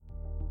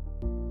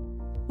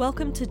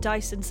Welcome to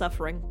Dice and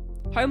Suffering,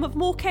 home of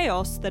more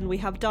chaos than we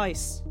have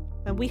dice.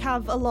 And we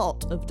have a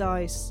lot of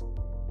dice.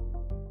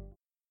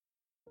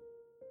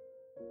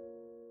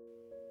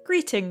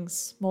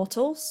 Greetings,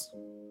 mortals.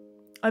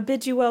 I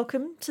bid you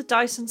welcome to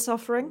Dice and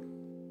Suffering.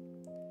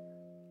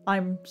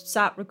 I'm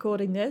sat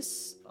recording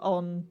this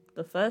on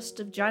the 1st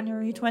of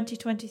January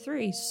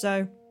 2023,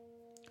 so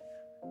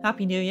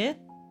Happy New Year.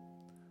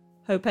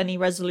 Hope any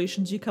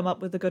resolutions you come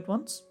up with are good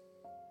ones.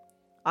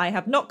 I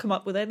have not come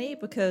up with any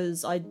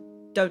because I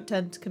don't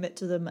tend to commit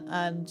to them,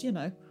 and, you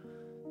know,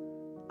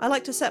 I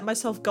like to set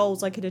myself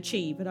goals I can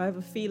achieve, and I have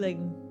a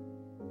feeling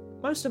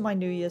most of my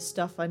New Year's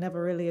stuff I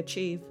never really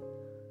achieve.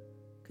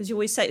 Because you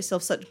always set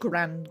yourself such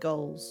grand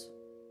goals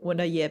when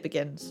a year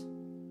begins.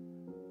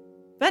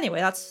 But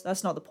anyway,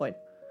 that's not the point.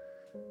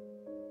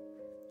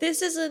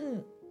 This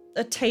isn't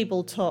a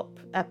tabletop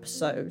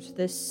episode.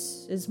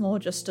 This is more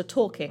just a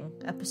talking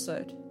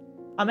episode.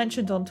 I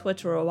mentioned on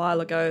Twitter a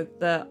while ago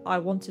that I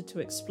wanted to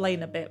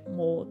explain a bit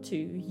more to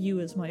you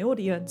as my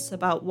audience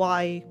about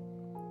why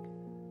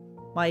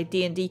my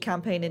D&D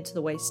campaign Into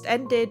the Waste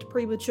ended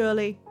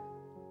prematurely.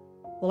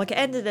 Well, like, it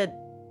ended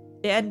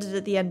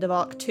at the end of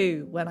Arc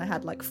 2 when I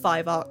had like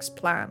 5 arcs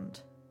planned.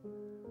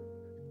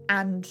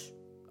 And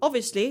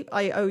obviously,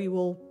 I owe you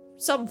all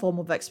some form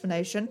of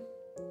explanation.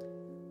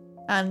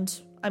 And,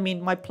 I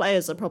mean, my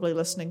players are probably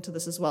listening to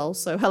this as well,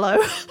 so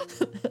hello.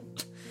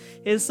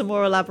 Here's some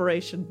more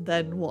elaboration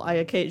than what I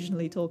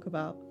occasionally talk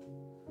about.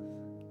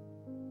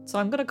 So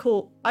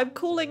I'm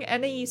calling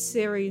any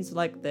series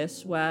like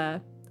this where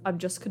I'm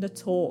just gonna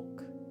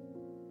talk,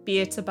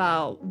 be it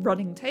about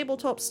running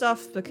tabletop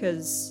stuff,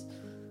 because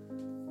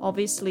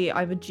obviously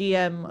I'm a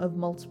GM of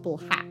multiple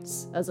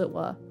hats, as it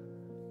were.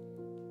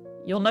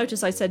 You'll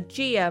notice I said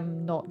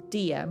GM, not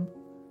DM.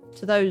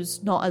 To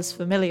those not as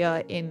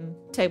familiar in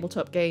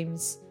tabletop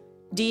games,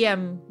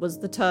 DM was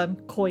the term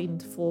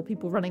coined for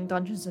people running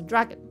Dungeons and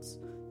Dragons.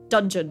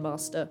 Dungeon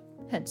Master,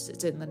 hence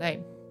it's in the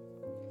name.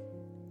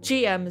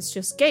 GM is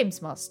just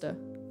Games Master.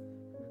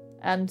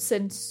 And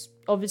since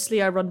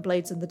obviously I run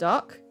Blades in the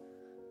Dark,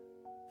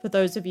 for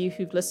those of you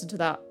who've listened to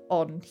that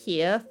on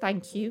here,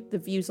 thank you. The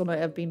views on it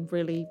have been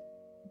really,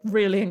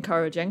 really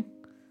encouraging.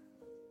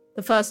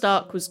 The first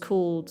arc was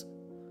called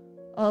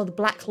The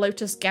Black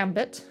Lotus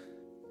Gambit,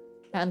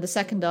 and the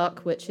second arc,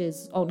 which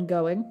is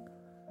ongoing,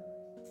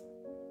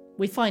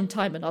 we find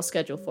time in our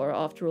schedule for it,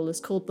 after all, is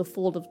called The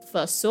Fall of the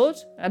First Sword,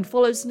 and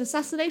follows an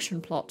assassination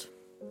plot,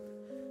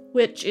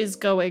 which is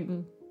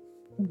going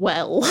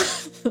well.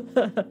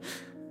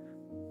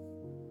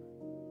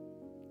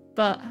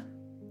 But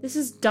this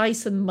is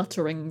Dice and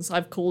Mutterings,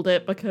 I've called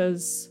it,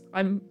 because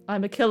I'm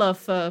a killer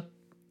for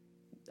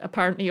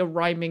apparently a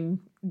rhyming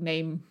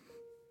name.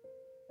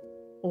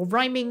 Or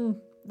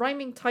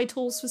rhyming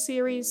titles for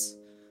series.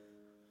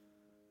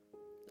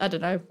 I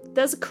don't know.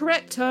 There's a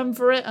correct term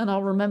for it, and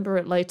I'll remember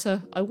it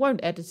later. I won't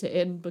edit it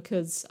in,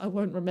 because I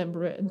won't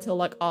remember it until,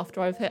 like,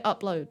 after I've hit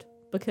upload.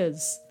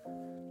 Because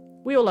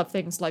we all have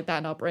things like that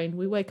in our brain.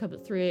 We wake up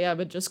at 3 a.m.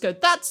 and just go,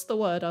 that's the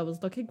word I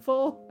was looking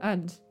for.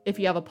 And if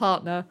you have a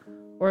partner,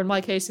 or in my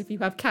case, if you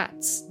have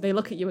cats, they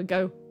look at you and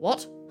go,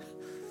 what?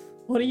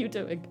 What are you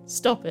doing?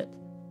 Stop it.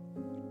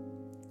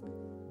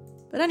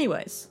 But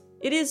anyways,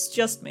 it is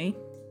just me.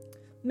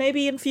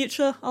 Maybe in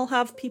future I'll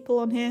have people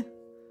on here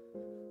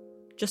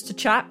just to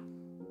chat.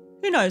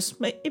 Who knows?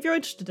 If you're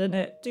interested in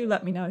it, do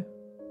let me know.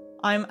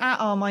 I'm at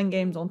our Mind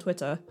Games on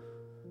Twitter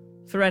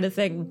for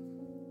anything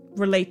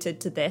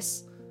related to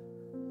this.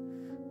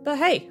 But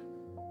hey,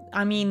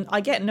 I mean,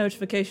 I get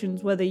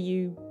notifications whether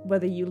you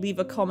leave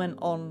a comment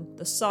on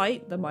the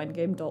site,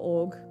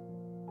 themindgame.org,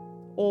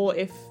 or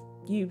if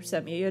you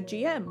send me a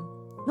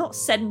GM. Not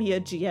send me a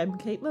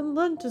GM, Caitlin,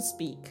 learn to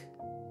speak.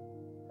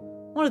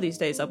 One of these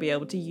days I'll be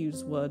able to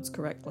use words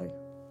correctly.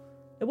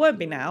 It won't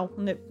be now,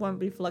 and it won't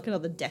be for like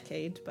another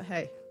decade, but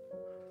hey.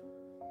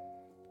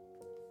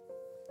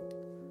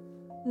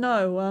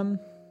 No,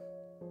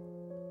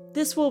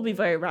 this will be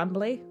very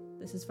rambly.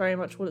 This is very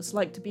much what it's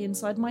like to be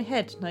inside my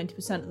head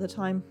 90% of the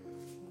time.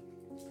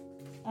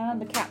 And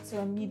the cats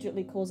are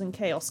immediately causing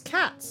chaos.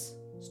 Cats!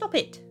 Stop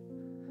it!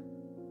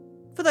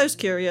 For those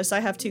curious, I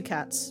have 2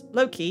 cats.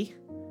 Loki,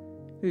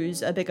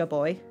 who's a bigger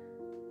boy,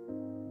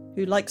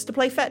 who likes to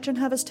play fetch and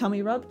have his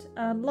tummy rubbed,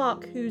 and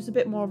Lark, who's a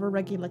bit more of a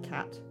regular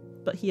cat.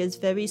 But he has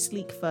very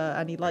sleek fur,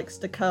 and he likes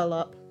to curl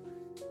up.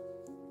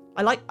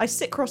 I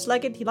sit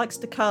cross-legged, he likes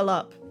to curl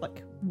up,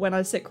 like, when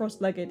I sit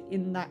cross-legged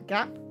in that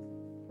gap,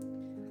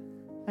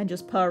 and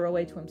just purr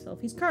away to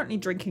himself. He's currently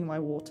drinking my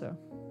water.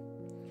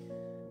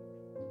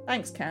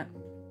 Thanks, cat.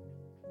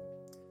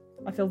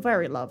 I feel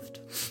very loved.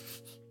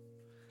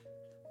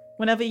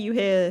 Whenever you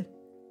hear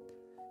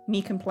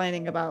me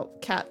complaining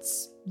about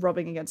cats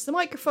rubbing against the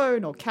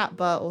microphone, or cat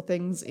butt, or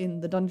things in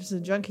the Dungeons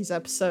and Junkies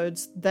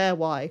episodes, they're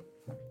why.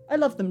 I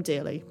love them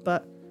dearly,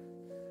 but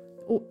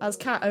as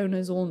cat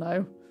owners all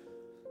know,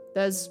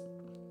 there's,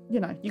 you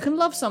know, you can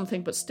love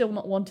something but still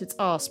not want its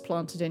ass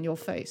planted in your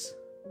face.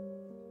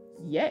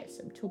 Yes,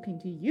 I'm talking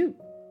to you.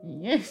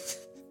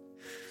 Yes.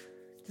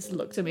 Just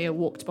looked at me and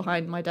walked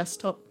behind my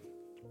desktop.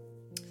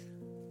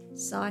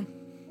 Sigh.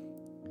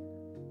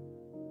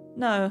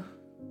 No,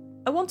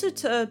 I wanted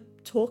to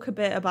talk a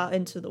bit about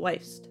Into the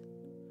Waste.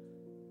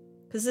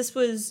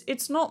 Because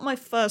it's not my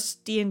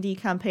first D&D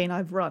campaign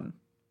I've run.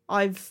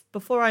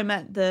 Before I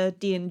met the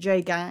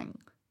D&J gang,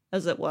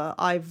 as it were,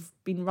 I've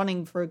been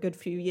running for a good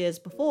few years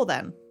before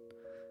then.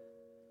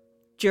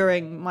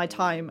 During my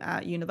time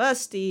at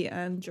university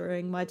and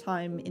during my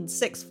time in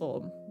sixth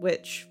form,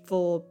 which,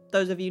 for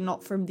those of you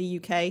not from the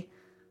UK,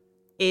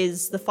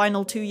 is the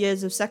final 2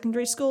 years of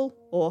secondary school,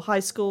 or high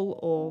school,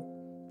 or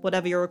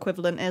whatever your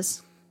equivalent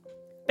is.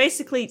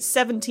 Basically,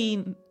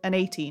 17 and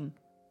 18,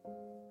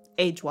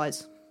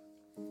 age-wise.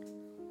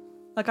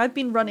 Like, I've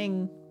been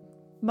running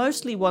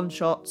mostly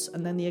one-shots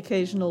and then the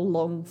occasional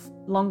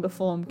longer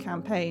form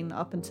campaign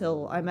up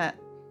until I met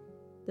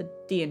the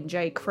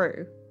D&J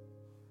crew,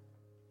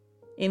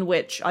 in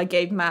which I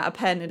gave Matt a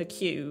pen and a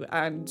cue,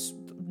 and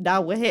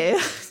now we're here,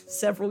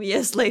 several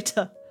years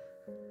later.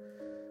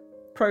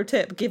 Pro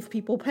tip, give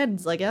people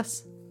pens, I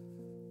guess.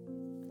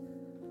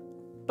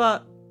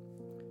 But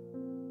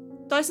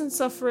Dice and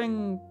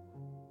Suffering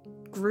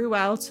grew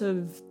out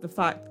of the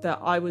fact that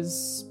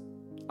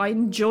I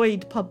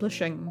enjoyed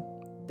publishing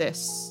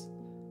this,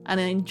 and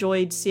I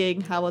enjoyed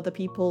seeing how other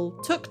people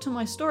took to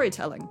my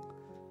storytelling.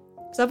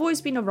 Because I've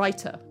always been a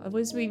writer. I've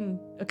always been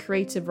a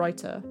creative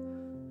writer.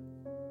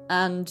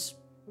 And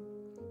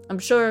I'm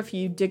sure if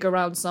you dig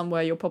around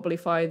somewhere, you'll probably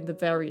find the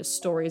various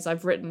stories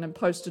I've written and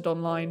posted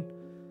online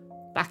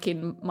back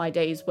in my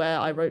days where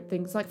I wrote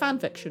things like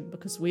fanfiction,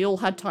 because we all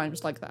had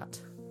times like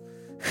that.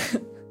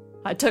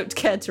 I don't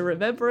care to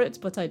remember it,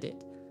 but I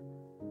did.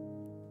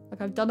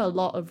 Like, I've done a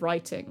lot of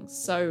writing,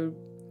 so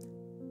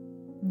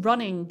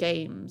running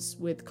games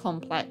with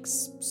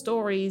complex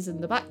stories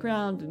in the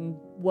background and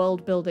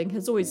world building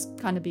has always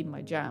kind of been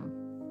my jam.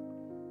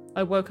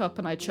 I woke up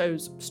and I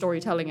chose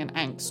storytelling and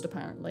angst,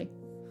 apparently.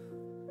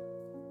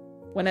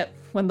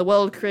 When the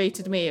world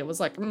created me, it was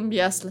like,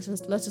 yes,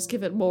 let us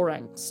give it more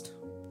angst.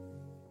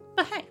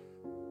 But hey,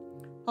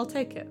 I'll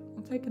take it.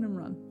 I'll take it and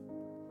run.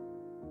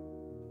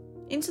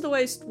 Into the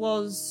Waste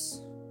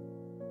was...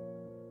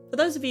 For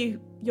those of you,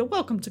 you're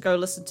welcome to go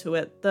listen to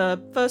it.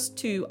 The first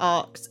two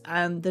arcs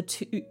and the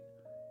two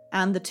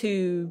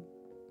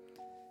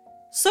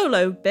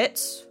solo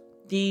bits,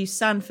 the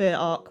Sanfear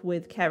arc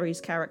with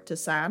Kerry's character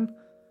San,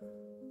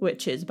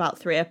 which is about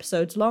 3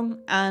 episodes long,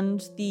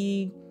 and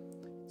the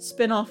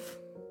spin-off,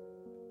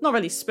 not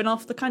really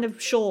spin-off, the kind of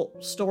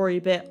short story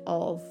bit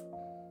of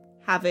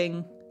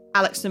having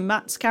Alex and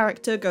Matt's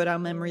character go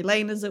down memory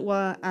lane, as it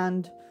were,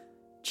 and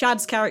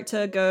Chad's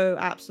character go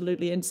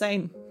absolutely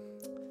insane.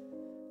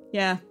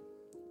 Yeah,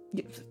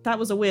 that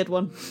was a weird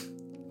one.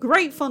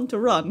 Great fun to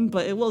run,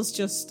 but it was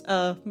just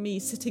me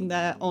sitting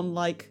there on,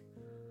 like,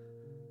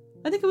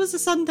 I think it was a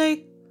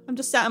Sunday. I'm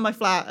just sat in my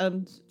flat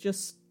and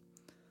just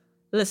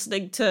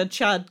listening to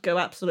Chad go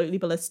absolutely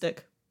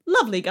ballistic.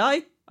 Lovely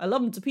guy. I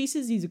love him to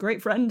pieces. He's a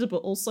great friend, but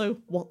also,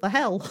 what the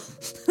hell?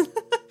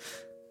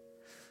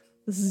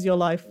 This is your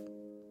life.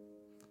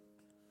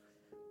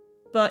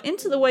 But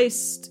Into the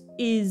Waste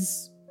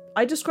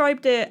I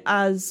described it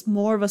as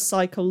more of a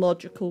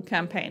psychological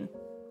campaign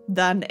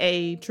than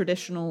a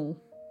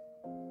traditional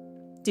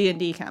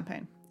D&D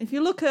campaign. If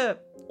you look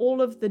at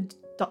all of the...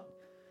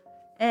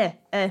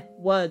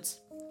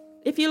 words.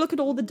 If you look at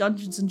all the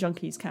Dungeons and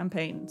Junkies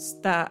campaigns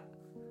that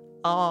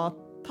are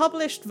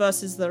published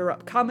versus that are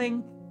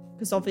upcoming,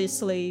 because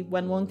obviously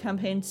when one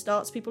campaign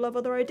starts, people have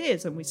other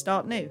ideas and we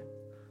start new.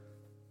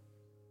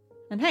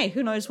 And hey,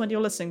 who knows when you're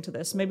listening to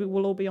this? Maybe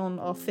we'll all be on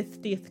our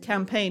 50th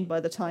campaign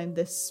by the time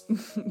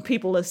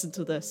people listen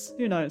to this.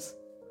 Who knows?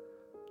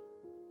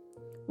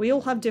 We all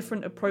have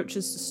different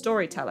approaches to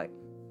storytelling.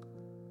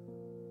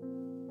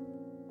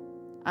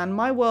 And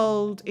my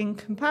world, in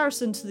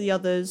comparison to the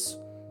others,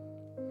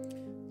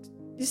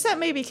 except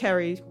maybe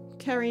Kerry's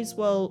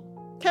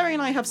world, Kerry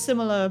and I have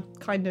similar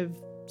kind of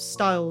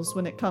styles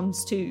when it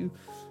comes to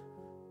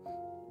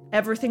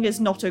everything is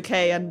not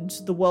okay and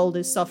the world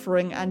is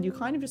suffering, and you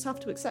kind of just have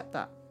to accept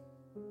that.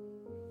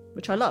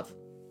 Which I love.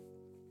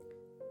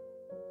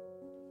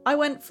 I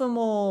went for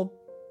more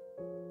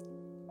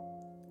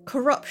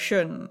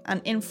corruption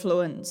and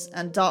influence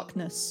and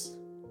darkness.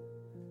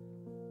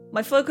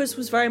 My focus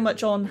was very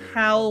much on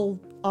how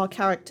our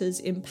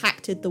characters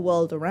impacted the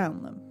world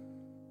around them.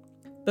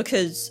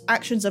 Because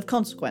actions have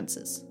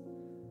consequences.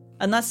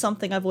 And that's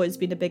something I've always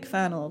been a big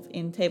fan of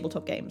in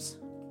tabletop games.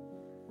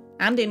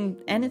 And in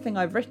anything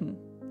I've written.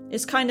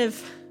 It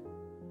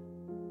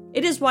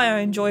is why I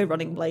enjoy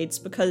running Blades,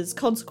 because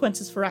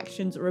consequences for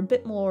actions are a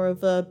bit more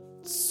of a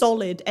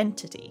solid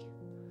entity.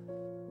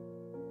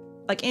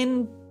 Like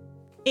in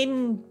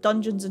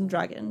Dungeons and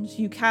Dragons,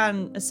 you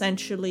can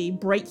essentially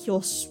break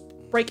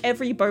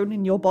every bone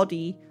in your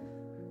body,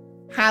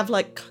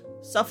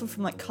 suffer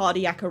from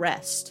cardiac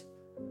arrest.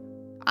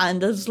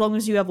 And as long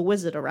as you have a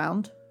wizard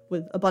around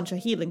with a bunch of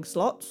healing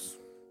slots,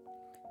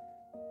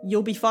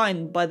 you'll be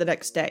fine by the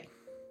next day.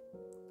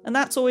 And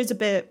that's always a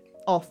bit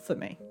off for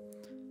me.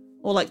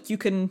 Or you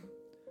can,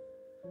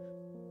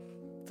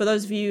 for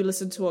those of you who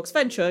listen to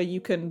Oxventure,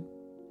 you can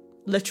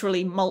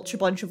literally mulch a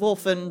bunch of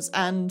orphans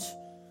and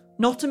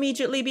not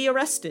immediately be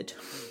arrested.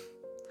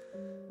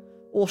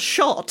 Or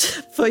shot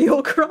for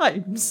your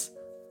crimes.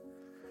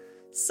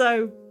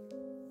 So,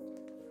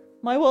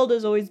 my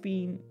worlds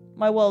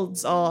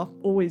are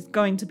always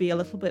going to be a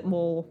little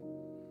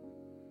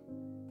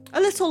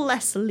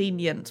less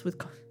lenient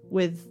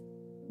with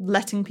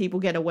letting people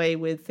get away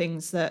with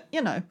things that,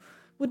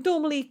 would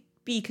normally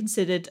be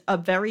considered a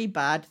very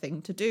bad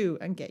thing to do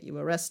and get you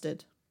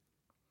arrested.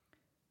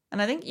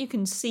 And I think you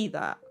can see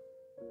that.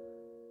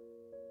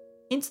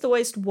 Into the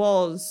Waste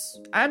was,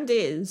 and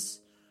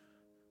is,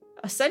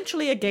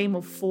 essentially a game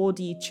of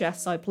 4D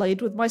chess I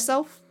played with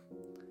myself.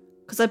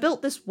 Because I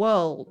built this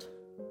world.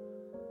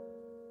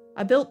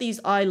 I built these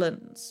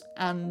islands,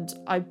 and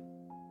I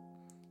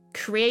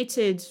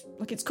created,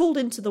 it's called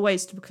Into the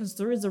Waste because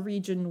there is a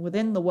region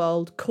within the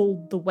world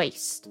called the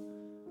Waste.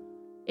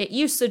 It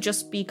used to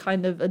just be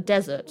kind of a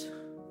desert.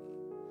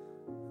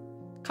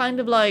 Kind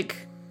of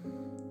like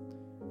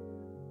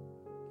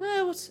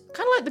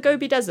the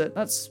Gobi Desert.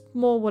 That's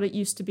more what it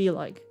used to be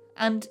like.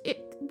 And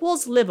it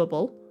was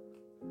livable.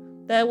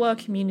 There were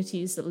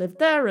communities that lived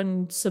there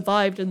and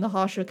survived in the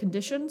harsher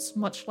conditions,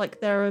 much like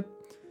there are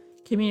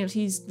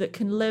communities that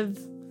can live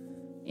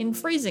in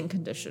freezing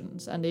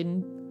conditions and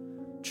in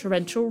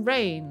torrential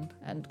rain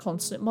and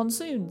constant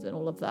monsoons and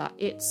all of that.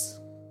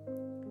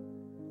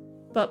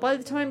 But by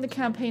the time the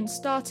campaign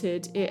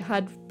started, it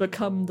had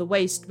become the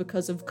Waste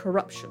because of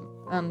corruption.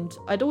 And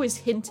I'd always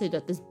hinted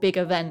at this big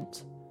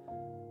event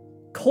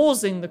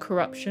causing the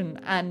corruption,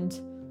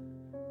 and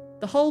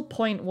the whole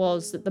point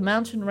was that the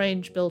mountain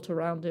range built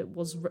around it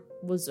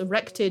was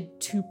erected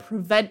to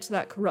prevent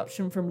that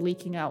corruption from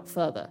leaking out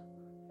further.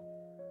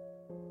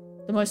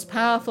 The most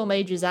powerful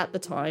mages at the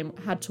time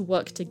had to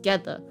work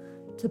together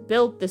to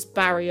build this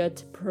barrier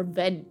to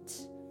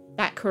prevent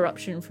that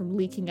corruption from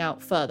leaking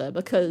out further,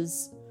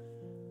 because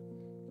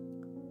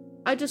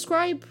I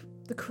describe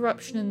the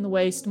corruption in the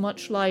Waste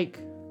much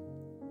like...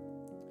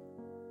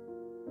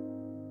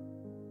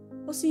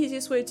 What's the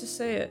easiest way to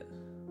say it?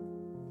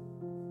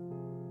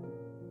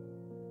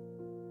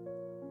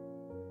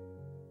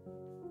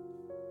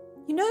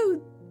 You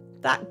know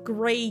that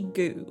grey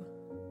goo?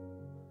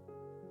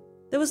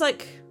 There was I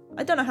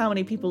don't know how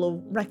many people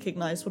will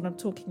recognise what I'm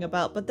talking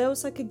about, but there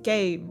was a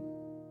game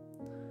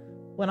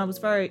when I was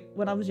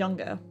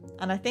younger,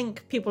 and I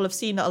think people have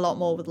seen it a lot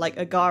more with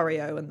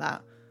Agario and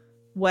that,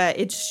 where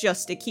it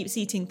keeps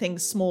eating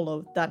things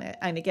smaller than it,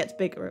 and it gets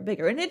bigger and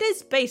bigger, and it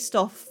is based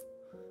off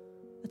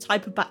a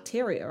type of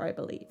bacteria, I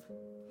believe.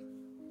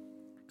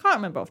 Can't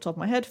remember off the top of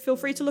my head, feel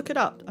free to look it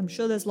up. I'm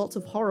sure there's lots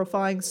of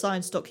horrifying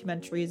science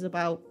documentaries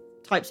about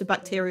types of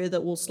bacteria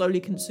that will slowly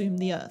consume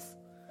the earth.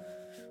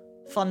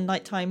 Fun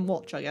nighttime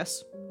watch, I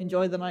guess.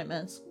 Enjoy the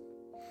nightmares.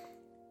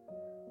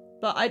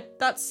 But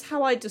that's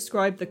how I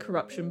describe the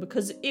corruption,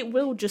 because it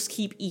will just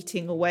keep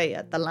eating away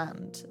at the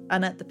land,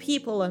 and at the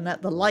people, and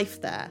at the life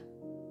there.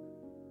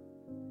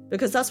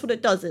 Because that's what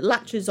it does, it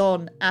latches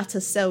on at a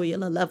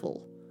cellular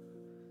level,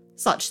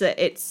 such that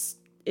it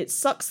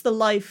sucks the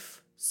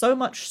life so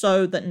much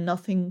so that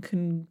nothing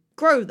can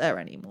grow there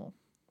anymore.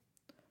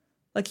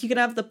 You can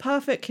have the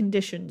perfect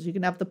conditions, you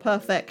can have the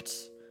perfect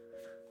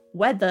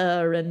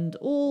weather and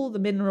all the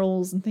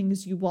minerals and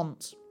things you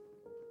want.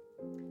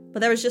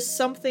 But there is just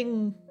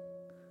something...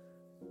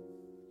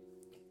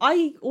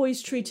 I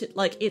always treat it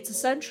like it's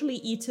essentially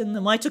eaten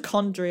the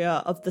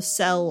mitochondria of the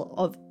cell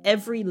of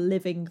every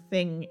living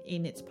thing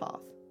in its path.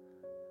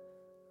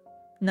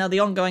 Now, the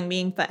ongoing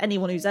meme for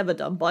anyone who's ever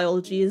done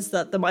biology is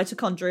that the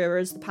mitochondria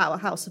is the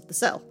powerhouse of the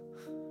cell.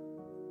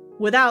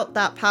 Without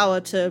that power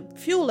to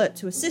fuel it,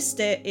 to assist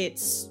it,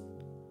 it's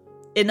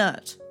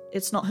inert.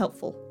 It's not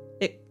helpful.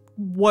 It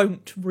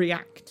won't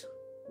react.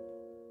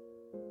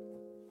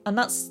 And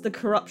that's the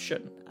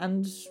corruption.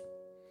 And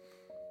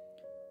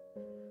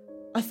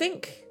I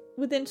think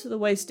with Into the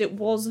Waste, it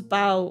was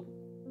about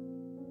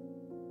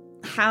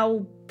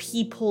how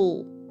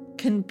people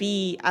can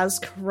be as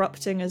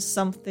corrupting as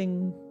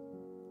something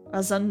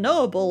as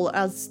unknowable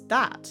as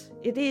that.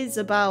 It is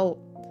about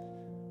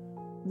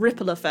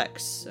ripple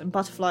effects and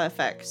butterfly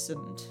effects,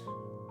 and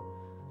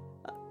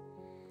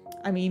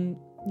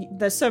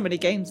there's so many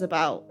games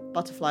about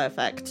butterfly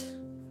effect.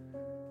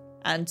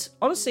 And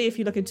honestly, if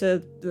you look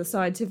into the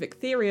scientific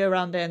theory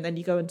around it, and then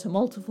you go into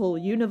multiple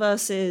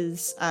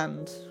universes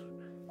and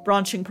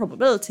branching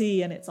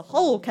probability, and it's a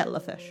whole kettle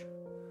of fish.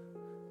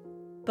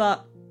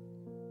 But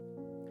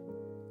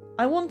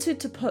I wanted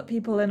to put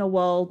people in a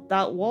world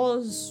that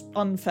was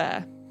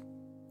unfair,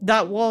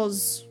 that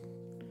was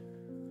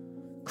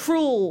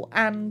cruel,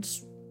 and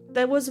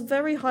there was a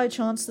very high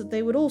chance that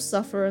they would all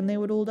suffer and they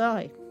would all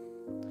die.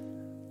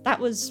 That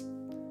was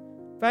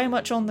very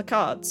much on the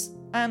cards,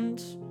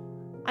 and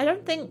I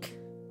don't think...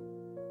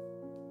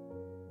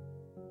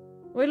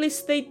 or at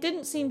least they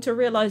didn't seem to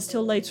realise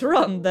till later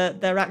on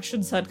that their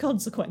actions had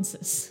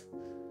consequences.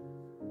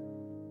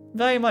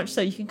 Very much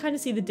so. You can kind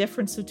of see the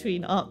difference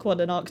between Arc 1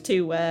 and Arc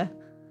 2, where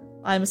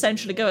I'm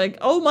essentially going,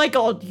 oh my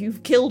god,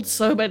 you've killed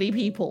so many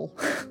people.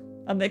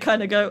 And they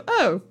kind of go,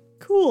 oh,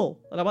 cool.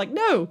 And I'm like,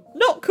 no,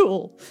 not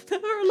cool. There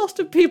are a lot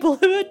of people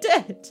who are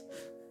dead.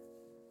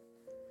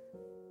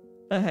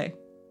 But hey.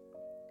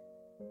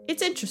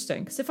 It's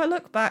interesting, because if I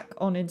look back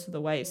on Into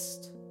the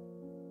Waste,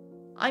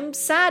 I'm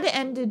sad it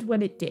ended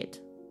when it did.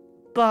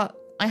 But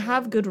I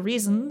have good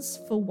reasons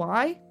for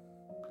why.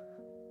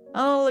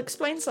 I'll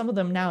explain some of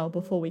them now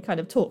before we kind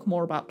of talk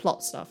more about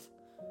plot stuff.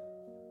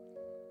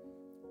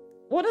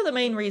 One of the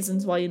main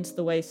reasons why Into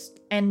the Waste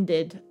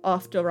ended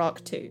after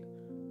Arc 2,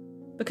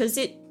 because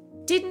it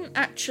didn't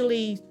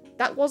actually...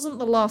 That wasn't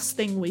the last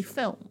thing we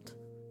filmed.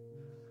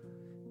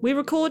 We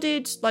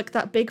recorded, like,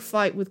 that big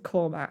fight with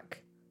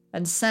Cormac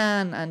and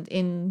San and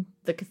in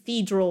the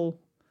cathedral.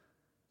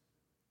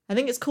 I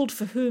think it's called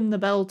For Whom the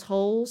Bell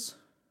Tolls.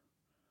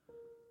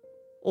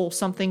 Or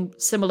something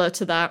similar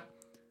to that.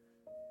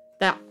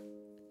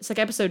 It's like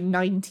episode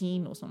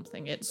 19 or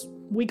something.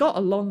 We got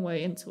a long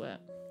way into it.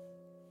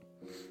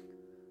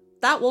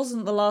 That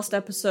wasn't the last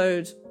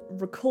episode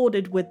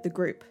recorded with the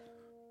group.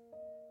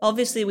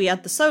 Obviously we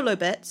had the solo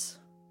bits,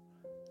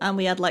 and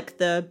we had like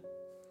the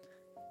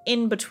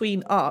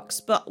in-between arcs,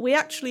 but we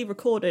actually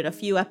recorded a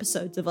few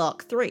episodes of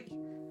Arc 3,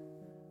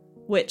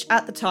 which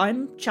at the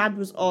time, Chad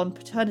was on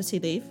paternity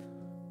leave,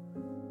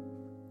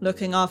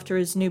 looking after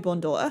his newborn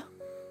daughter,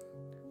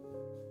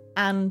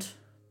 and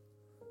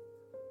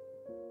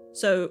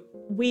so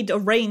we'd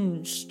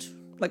arranged,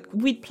 like,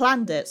 we'd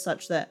planned it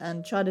such that,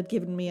 and Chad had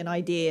given me an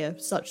idea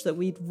such that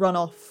we'd run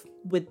off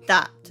with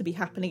that to be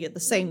happening at the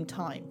same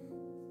time.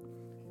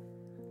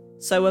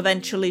 So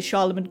eventually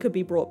Charlemagne could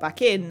be brought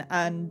back in,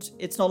 and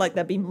it's not like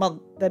there'd be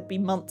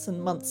months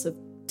and months of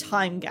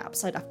time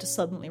gaps I'd have to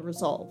suddenly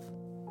resolve.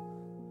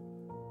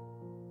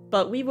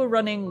 But we were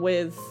running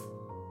with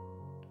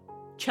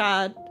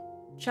Chad.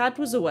 Chad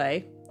was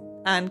away,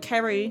 and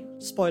Kerry,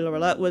 spoiler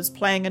alert, was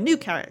playing a new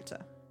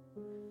character.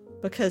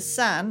 Because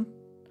San,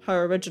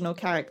 her original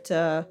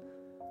character,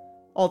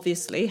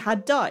 obviously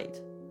had died.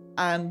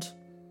 And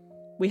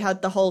we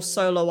had the whole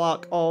solo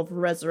arc of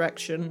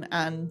resurrection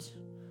and,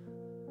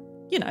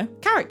 you know,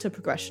 character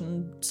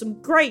progression. Some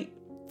great,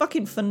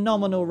 fucking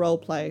phenomenal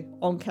roleplay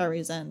on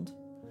Kerry's end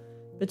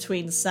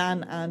between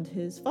San and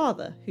his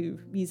father, who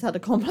he's had a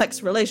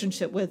complex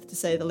relationship with, to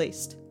say the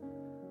least.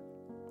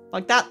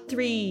 Like, that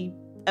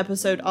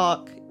 3-episode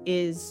arc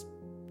is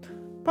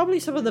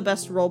probably some of the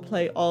best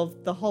roleplay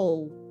of the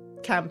whole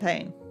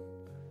campaign.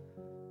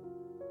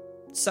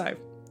 So,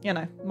 you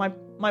know,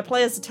 my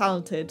players are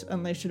talented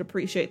and they should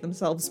appreciate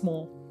themselves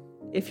more.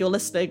 If you're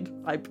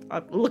listening, I'm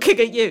looking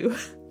at you.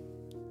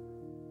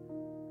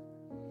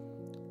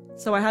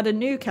 So I had a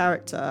new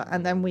character,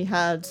 and then we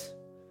had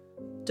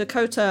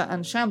Dakota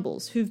and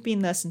Shambles, who've been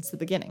there since the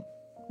beginning.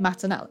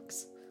 Matt and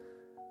Alex.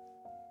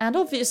 And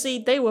obviously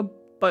they were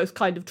both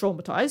kind of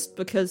traumatized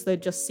because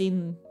they'd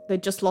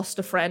just lost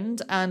a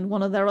friend, and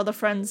one of their other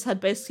friends had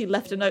basically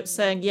left a note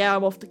saying, yeah,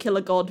 I'm off to kill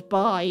a god,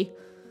 bye,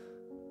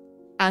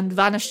 and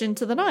vanished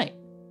into the night.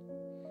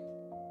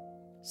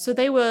 So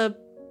they were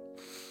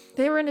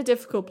in a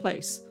difficult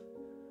place,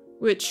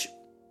 which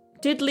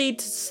did lead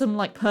to some,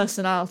 like,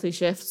 personality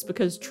shifts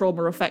because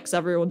trauma affects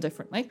everyone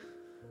differently,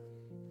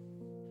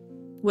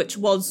 which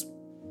was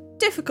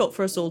difficult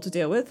for us all to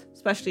deal with,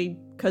 especially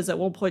because at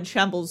one point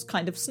Shambles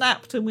kind of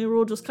snapped and we were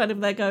all just kind of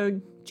there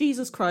going,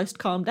 Jesus Christ,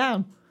 calm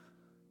down.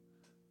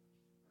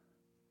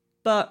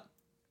 But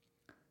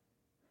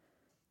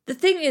the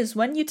thing is,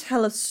 when you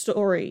tell a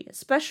story,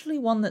 especially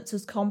one that's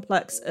as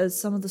complex as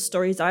some of the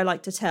stories I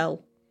like to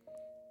tell,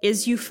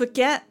 is you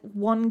forget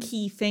one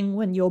key thing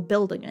when you're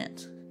building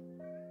it.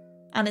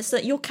 And it's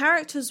that your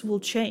characters will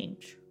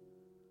change.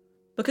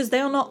 Because they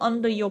are not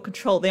under your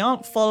control. They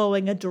aren't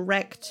following a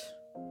direct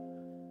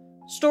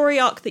story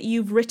arc that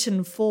you've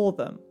written for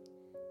them.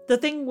 The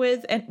thing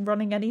with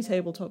running any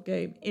tabletop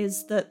game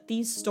is that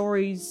these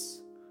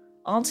stories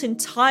aren't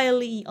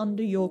entirely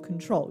under your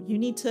control. You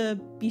need to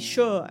be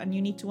sure and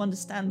you need to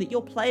understand that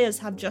your players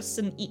have just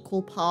an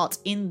equal part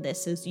in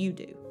this as you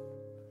do.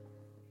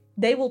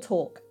 They will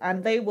talk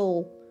and they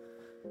will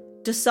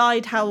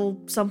decide how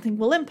something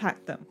will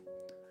impact them.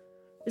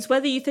 It's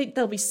whether you think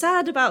they'll be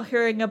sad about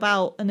hearing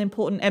about an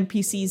important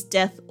NPC's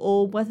death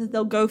or whether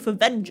they'll go for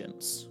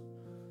vengeance.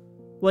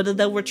 Whether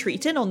they'll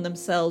retreat in on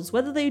themselves,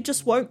 whether they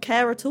just won't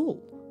care at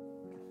all.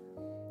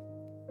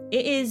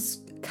 It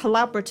is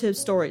collaborative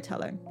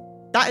storytelling.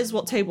 That is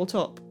what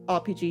tabletop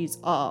RPGs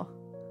are.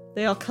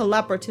 They are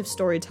collaborative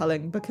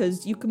storytelling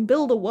because you can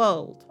build a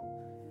world.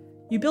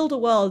 You build a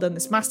world and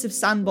this massive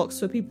sandbox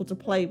for people to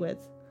play with,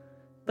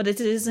 but it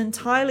is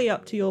entirely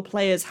up to your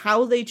players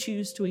how they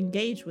choose to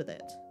engage with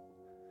it.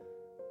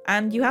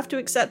 And you have to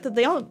accept that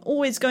they aren't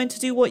always going to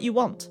do what you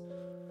want.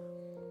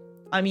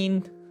 I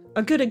mean,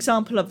 a good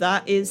example of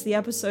that is the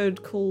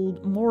episode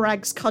called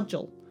Morag's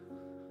Cudgel,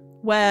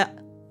 where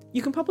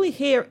you can probably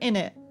hear in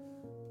it,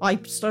 I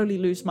slowly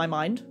lose my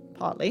mind,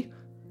 partly,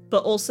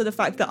 but also the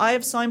fact that I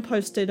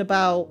signposted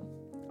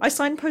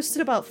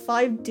about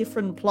 5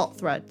 different plot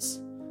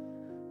threads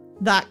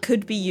that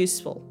could be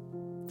useful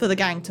for the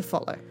gang to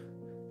follow.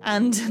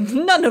 And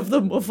none of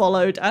them were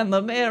followed, and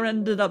the mayor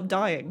ended up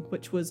dying,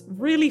 which was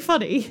really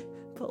funny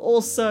but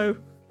also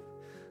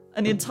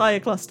an entire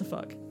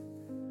clusterfuck.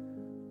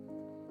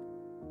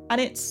 And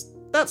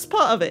that's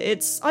part of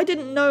it. I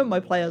didn't know my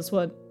players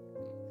were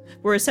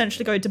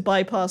essentially going to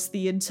bypass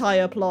the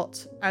entire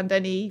plot and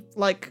any,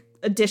 like,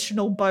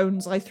 additional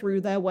bones I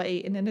threw their way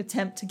in an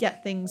attempt to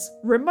get things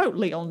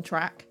remotely on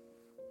track.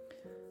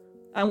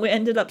 And we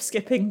ended up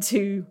skipping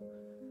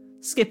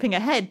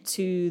ahead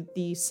to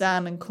the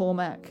Sam and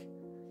Cormac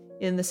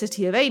in the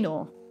city of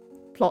Aenor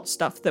plot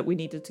stuff that we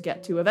needed to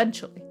get to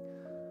eventually.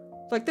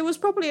 Like, there was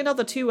probably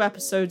another 2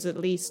 episodes at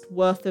least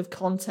worth of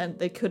content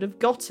they could have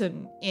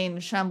gotten in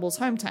Shamble's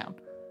hometown.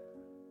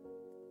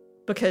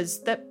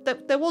 Because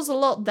there was a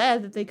lot there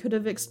that they could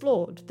have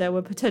explored. There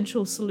were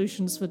potential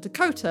solutions for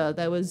Dakota,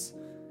 there was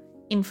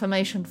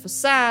information for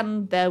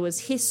San, there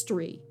was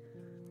history,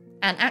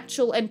 and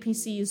actual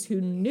NPCs who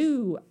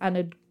knew and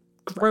had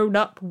grown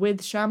up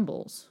with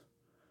Shambles.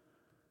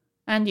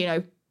 And, you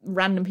know,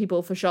 random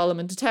people for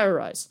Charlemagne to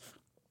terrorize.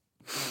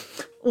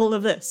 All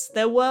of this.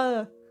 There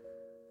were...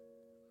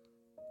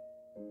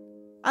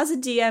 As a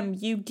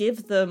DM, you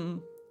give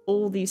them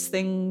all these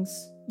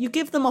things. You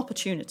give them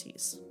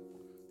opportunities.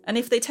 And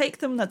if they take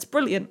them, that's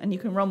brilliant, and you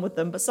can run with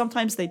them, but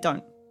sometimes they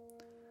don't.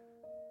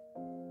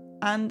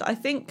 And I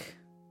think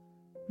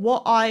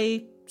what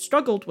I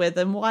struggled with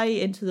and why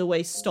Into the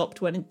Waste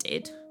stopped when it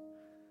did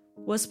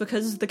was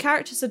because the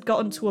characters had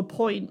gotten to a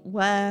point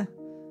where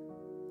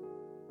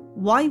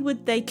why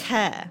would they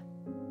care?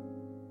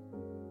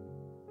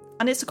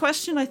 And it's a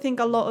question I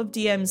think a lot of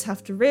DMs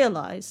have to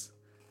realise,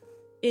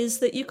 is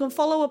that you can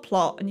follow a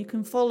plot and you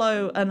can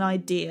follow an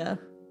idea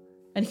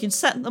and you can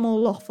set them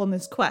all off on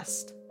this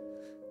quest.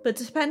 But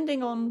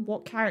depending on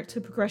what character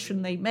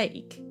progression they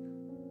make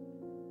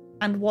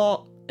and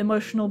what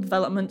emotional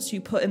developments you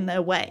put in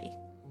their way,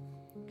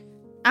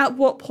 at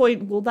what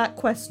point will that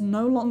quest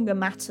no longer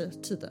matter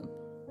to them?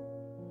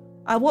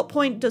 At what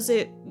point does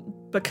it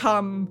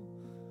become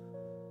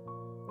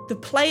the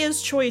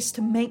player's choice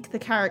to make the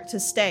character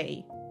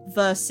stay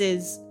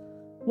versus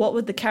what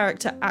would the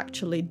character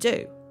actually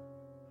do?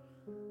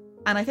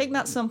 And I think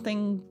that's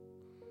something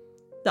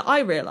that I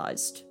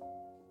realised.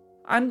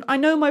 And I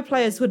know my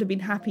players would have been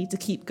happy to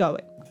keep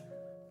going.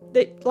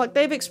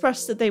 They've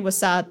expressed that they were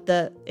sad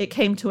that it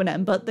came to an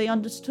end, but they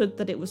understood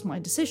that it was my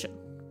decision.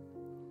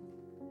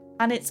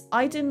 And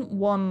I didn't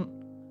want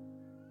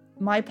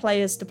my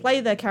players to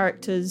play their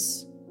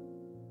characters,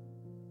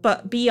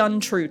 but be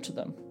untrue to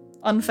them,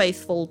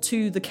 unfaithful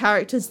to the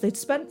characters they'd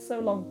spent so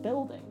long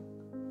building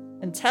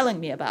and telling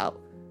me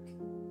about,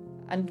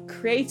 and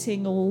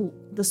creating all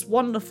this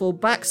wonderful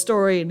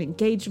backstory and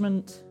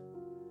engagement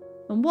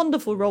and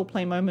wonderful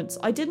roleplay moments.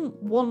 I didn't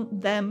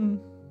want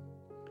them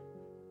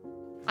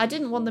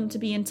to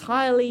be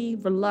entirely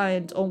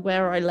reliant on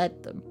where I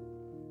led them.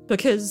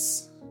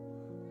 Because...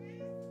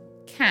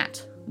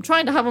 Cat, I'm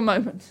trying to have a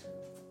moment.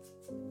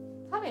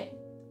 Come in.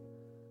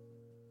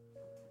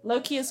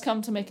 Loki has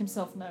come to make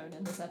himself known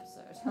in this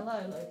episode.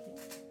 Hello, Loki.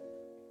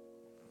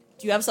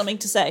 Do you have something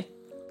to say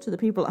to the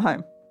people at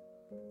home?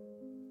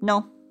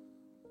 No.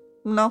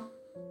 No.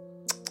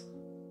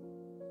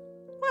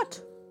 What?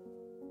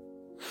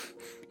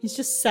 He's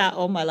just sat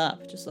on my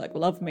lap, just like,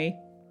 love me.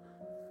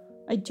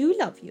 I do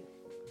love you.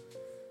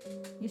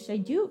 Yes, I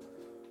do.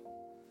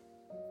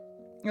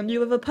 And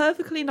you have a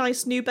perfectly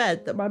nice new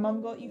bed that my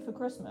mum got you for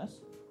Christmas.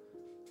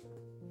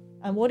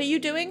 And what are you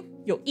doing?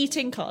 You're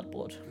eating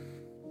cardboard.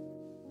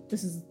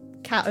 This is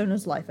cat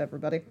owner's life,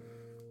 everybody.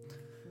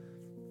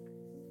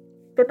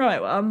 But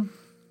no,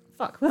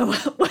 fuck, where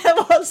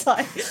was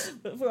I?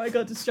 Before I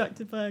got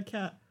distracted by a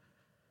cat.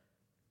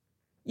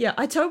 Yeah,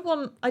 I didn't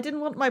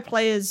want my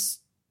players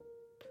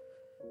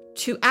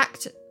to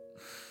act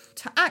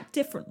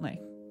differently.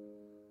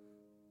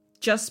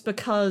 Just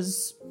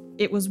because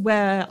it was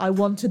where I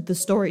wanted the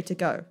story to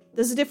go.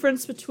 There's a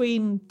difference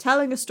between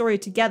telling a story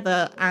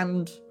together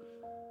and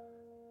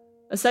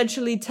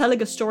essentially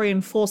telling a story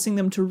and forcing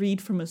them to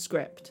read from a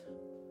script.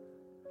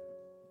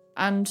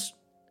 And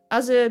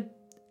as a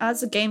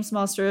games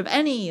master of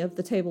any of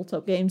the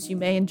tabletop games you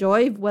may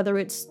enjoy, whether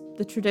it's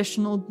the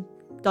traditional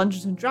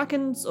Dungeons and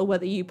Dragons or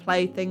whether you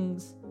play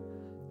things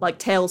like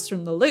Tales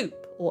from the Loop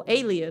or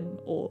Alien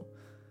or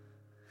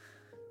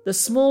the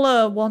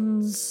smaller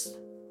ones,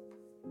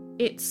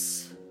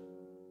 it's...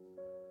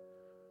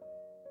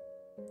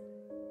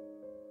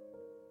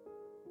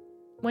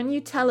 when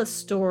you tell a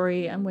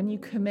story and when you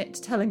commit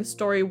to telling a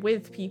story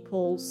with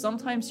people,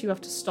 sometimes you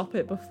have to stop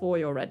it before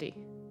you're ready.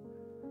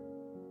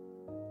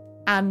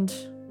 And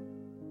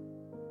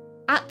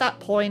at that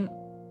point,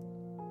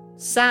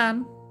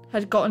 San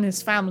had gotten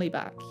his family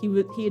back. He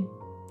had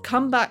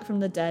come back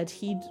from the dead.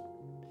 He'd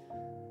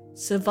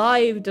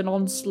survived an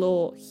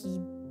onslaught.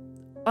 He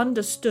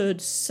understood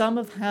some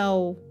of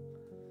how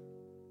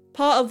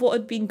part of what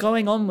had been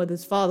going on with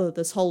his father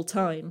this whole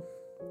time.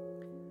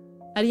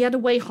 And he had a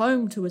way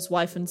home to his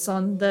wife and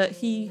son that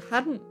he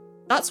hadn't...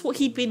 That's what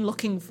he'd been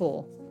looking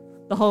for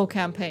the whole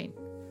campaign.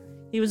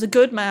 He was a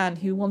good man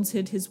who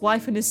wanted his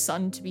wife and his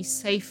son to be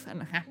safe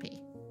and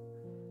happy.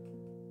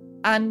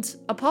 And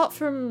apart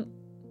from,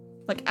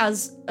 like,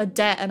 as a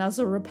debt and as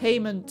a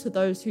repayment to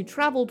those who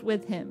travelled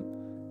with him,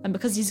 and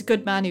because he's a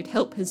good man who'd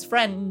help his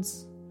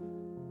friends,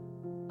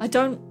 I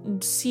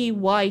don't see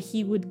why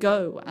he would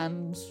go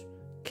and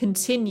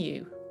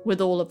continue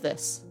with all of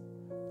this.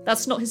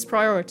 That's not his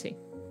priority.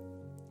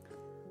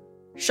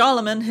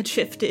 Charlemagne had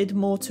shifted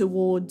more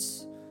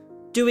towards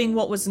doing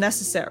what was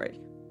necessary.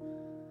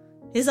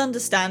 His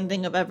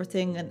understanding of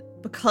everything, and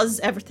because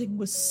everything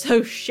was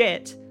so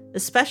shit,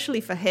 especially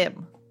for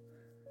him,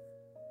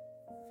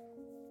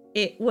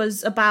 it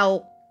was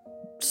about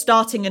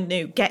starting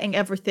anew, getting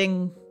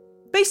everything...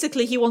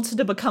 Basically, he wanted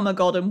to become a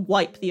god and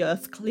wipe the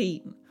earth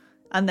clean,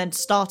 and then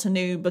start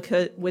anew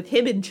with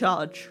him in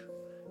charge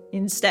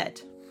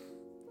instead.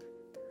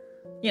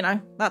 You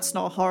know, that's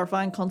not a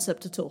horrifying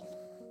concept at all.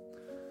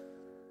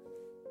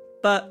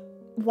 But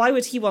why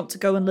would he want to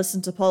go and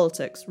listen to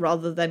politics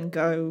rather than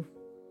go...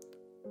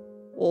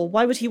 Or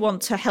why would he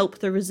want to help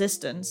the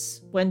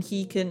resistance when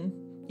he can,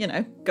 you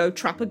know, go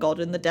trap a god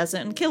in the desert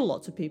and kill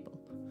lots of people?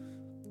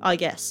 I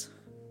guess.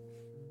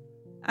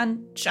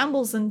 And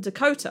Shambles and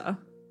Dakota,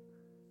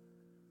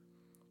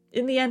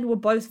 in the end, were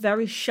both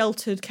very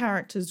sheltered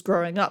characters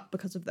growing up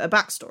because of their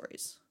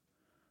backstories.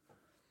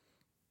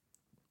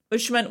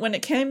 Which meant when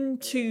it came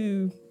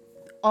to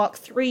Arc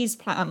 3's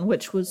plan,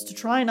 which was to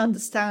try and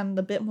understand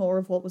a bit more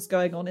of what was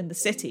going on in the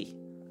city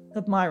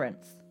of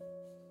Myrinth,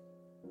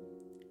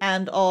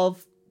 and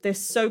of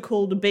this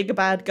so-called big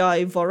bad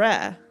guy,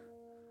 Vorer,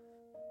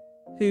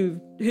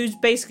 who's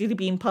basically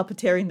been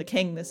puppeteering the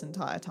king this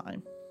entire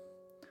time,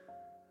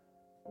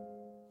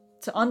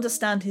 to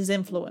understand his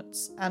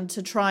influence and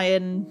to try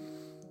and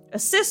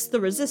assist the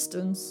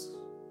resistance,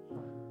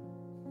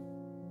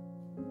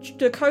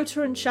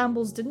 Dakota and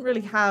Shambles didn't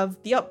really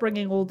have the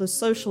upbringing or the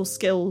social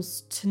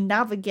skills to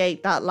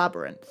navigate that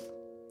labyrinth.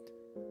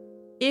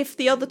 If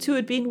the other two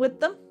had been with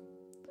them,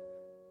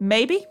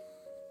 maybe.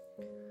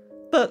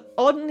 But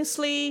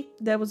honestly,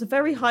 there was a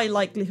very high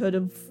likelihood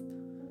of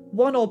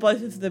one or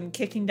both of them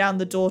kicking down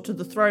the door to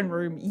the throne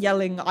room,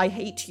 yelling, "I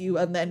hate you,"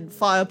 and then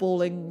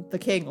fireballing the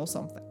king or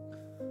something.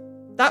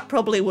 That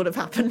probably would have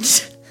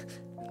happened.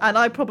 And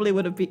I probably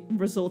would have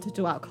resorted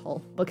to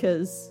alcohol,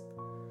 because...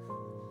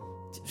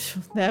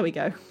 there we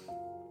go.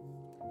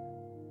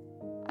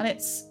 And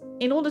it's...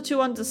 in order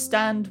to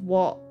understand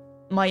what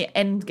my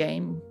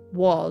endgame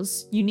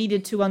was, you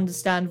needed to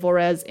understand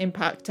Vorer's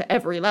impact to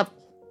every level.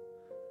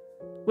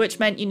 Which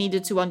meant you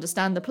needed to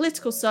understand the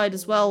political side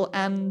as well,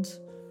 and...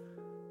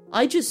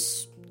 I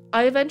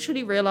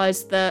eventually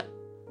realised that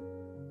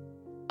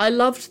I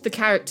loved the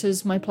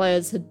characters my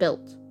players had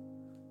built.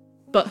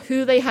 But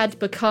who they had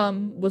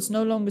become was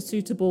no longer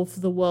suitable for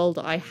the world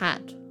I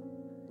had,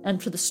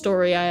 and for the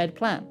story I had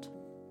planned.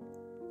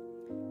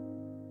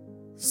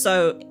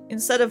 So,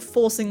 instead of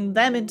forcing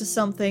them into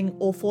something,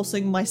 or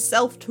forcing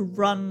myself to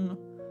run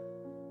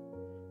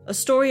a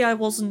story I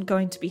wasn't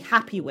going to be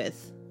happy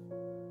with,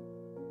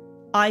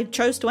 I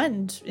chose to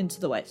end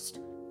Into the Waste.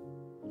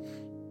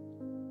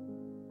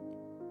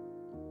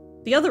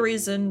 The other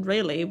reason,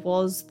 really,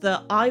 was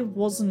that I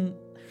wasn't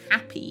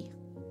happy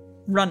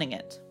running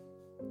it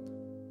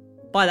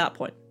by that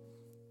point.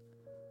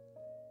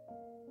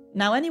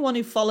 Now, anyone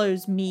who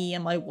follows me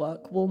and my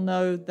work will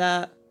know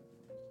that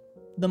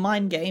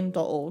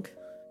themindgame.org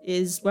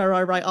is where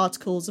I write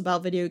articles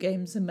about video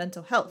games and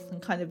mental health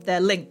and kind of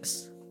their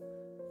links.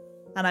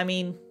 And I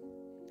mean,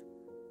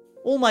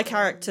 all my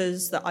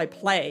characters that I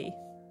play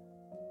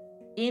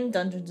in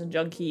Dungeons and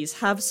Junkies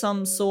have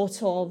some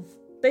sort of...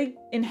 they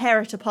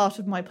inherit a part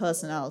of my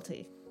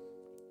personality.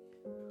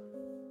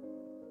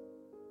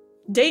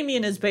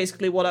 Damien is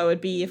basically what I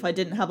would be if I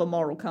didn't have a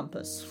moral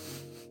compass.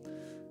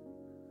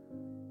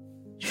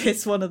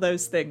 It's one of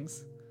those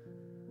things.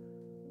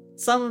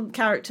 Some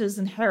characters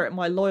inherit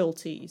my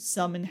loyalty,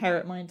 some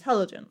inherit my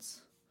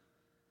intelligence.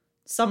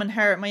 Some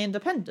inherit my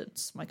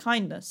independence, my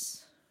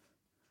kindness.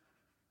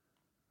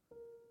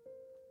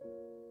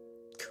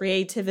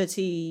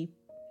 Creativity.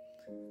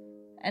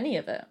 Any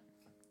of it.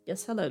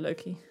 Yes, hello,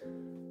 Loki.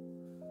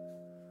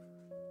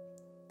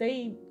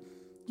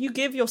 You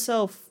give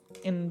yourself,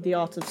 in the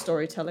art of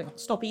storytelling,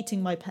 stop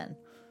eating my pen.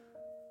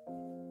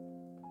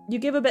 You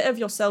give a bit of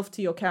yourself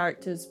to your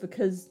characters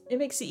because it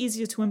makes it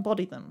easier to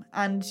embody them,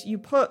 and you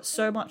put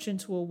so much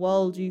into a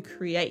world you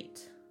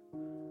create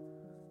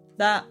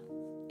that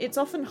it's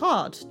often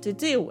hard to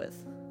deal with.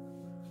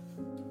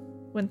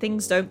 When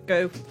things don't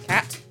go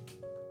cat.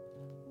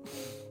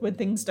 When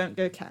things don't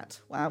go cat.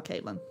 Wow,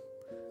 Caitlin.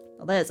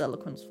 Well, there's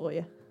eloquence for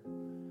you.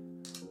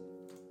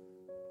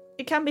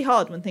 It can be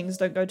hard when things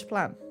don't go to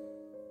plan.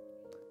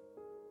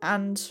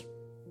 And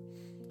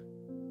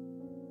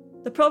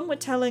the problem with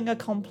telling a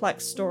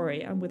complex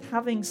story and with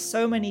having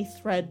so many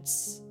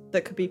threads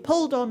that could be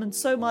pulled on and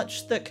so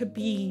much that could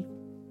be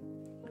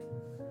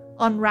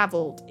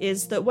unraveled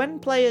is that when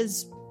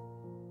players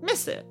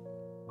miss it,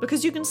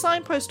 because you can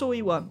signpost all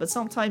you want, but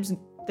sometimes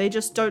they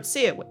just don't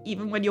see it,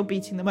 even when you're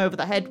beating them over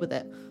the head with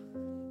it.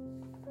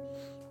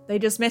 They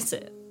just miss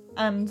it.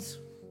 And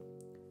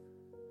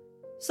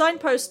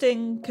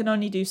signposting can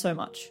only do so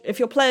much. If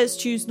your players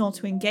choose not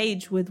to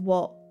engage with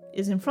what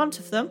is in front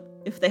of them,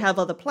 if they have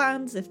other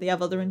plans, if they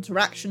have other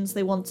interactions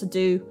they want to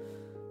do,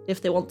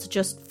 if they want to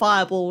just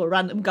fireball a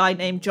random guy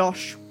named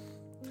Josh.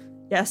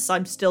 Yes,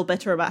 I'm still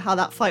bitter about how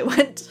that fight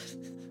went.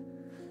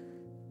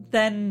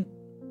 Then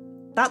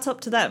that's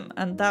up to them,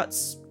 and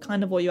that's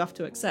kind of what you have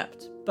to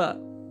accept. But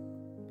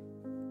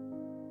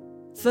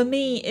for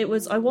me, it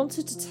was, I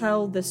wanted to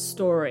tell this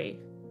story,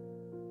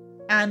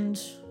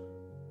 and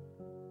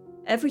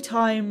every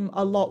time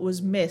a lot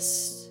was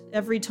missed,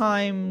 every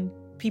time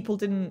people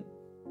didn't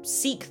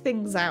seek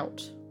things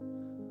out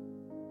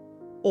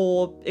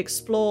or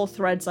explore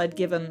threads I'd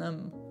given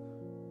them,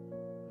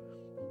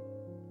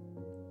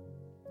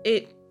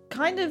 it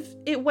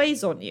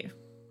weighs on you.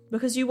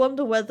 Because you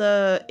wonder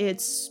whether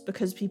it's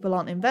because people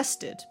aren't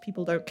invested,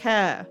 people don't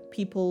care,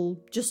 people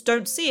just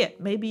don't see it.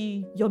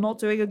 Maybe you're not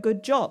doing a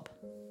good job.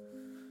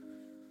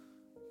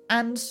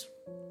 And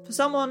for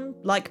someone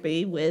like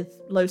me with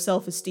low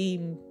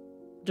self-esteem,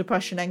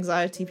 depression,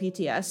 anxiety,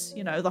 PTS,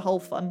 you know, the whole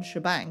fun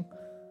shebang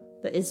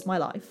that is my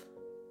life,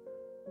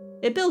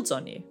 it builds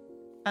on you.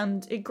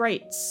 And it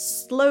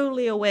grates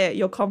slowly away at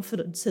your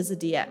confidence as a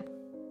DM.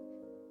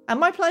 And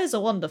my players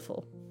are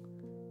wonderful.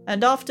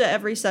 And after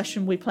every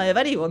session we play of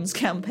anyone's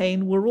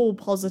campaign, we're all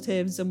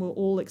positives and we're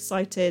all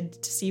excited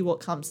to see what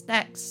comes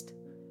next.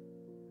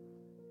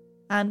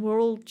 And we're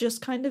all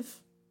just kind of...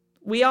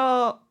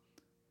 We're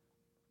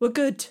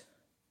good.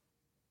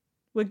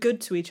 We're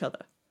good to each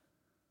other.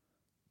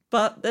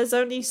 But there's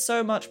only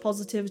so much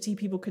positivity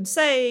people can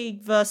say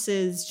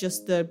versus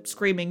just the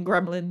screaming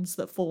gremlins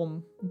that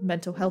form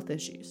mental health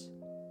issues.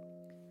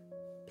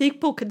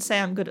 People can say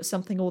I'm good at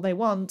something all they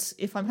want.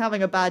 If I'm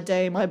having a bad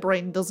day, my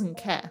brain doesn't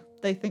care.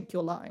 They think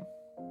you're lying.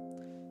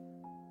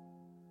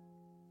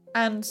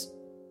 And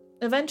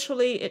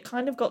eventually it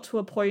kind of got to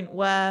a point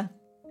where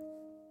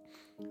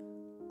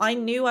I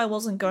knew I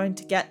wasn't going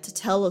to get to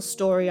tell a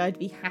story I'd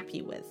be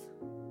happy with.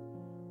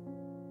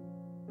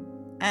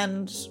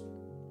 And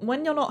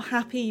when you're not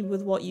happy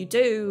with what you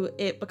do,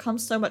 it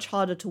becomes so much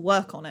harder to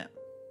work on it.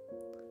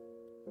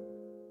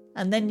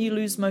 And then you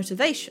lose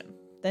motivation.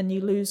 Then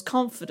you lose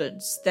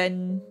confidence.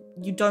 Then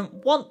you don't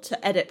want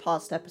to edit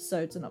past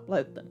episodes and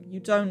upload them. You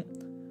don't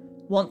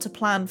want to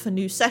plan for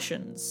new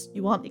sessions.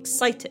 You aren't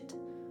excited.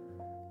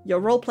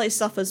 Your roleplay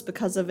suffers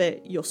because of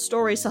it, your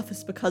story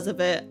suffers because of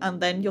it, and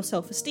then your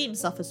self-esteem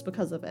suffers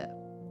because of it.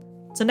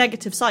 It's a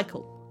negative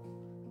cycle.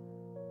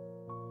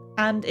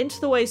 And Into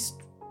the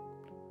Waste,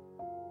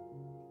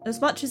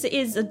 as much as it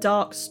is a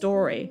dark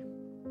story,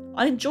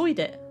 I enjoyed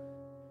it.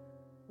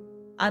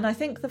 And I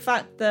think the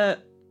fact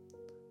that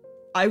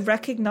I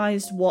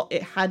recognised what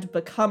it had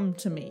become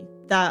to me,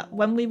 that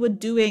when we were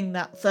doing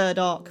that third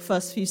arc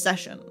first few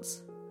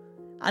sessions,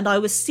 and I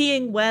was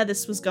seeing where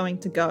this was going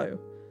to go,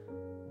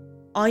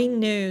 I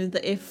knew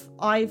that if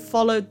I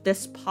followed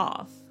this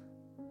path,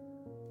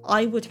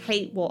 I would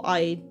hate what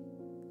I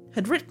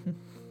had written.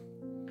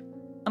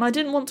 And I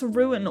didn't want to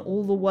ruin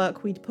all the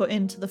work we'd put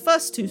into the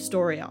first two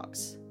story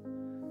arcs,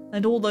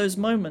 and all those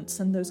moments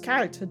and those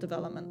character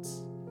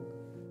developments.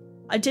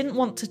 I didn't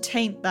want to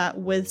taint that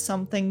with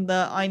something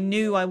that I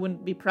knew I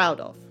wouldn't be proud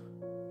of.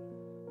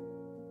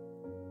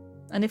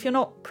 And if you're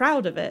not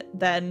proud of it,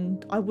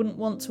 then I wouldn't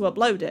want to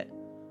upload it.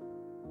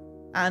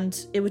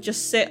 And it would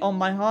just sit on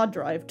my hard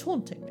drive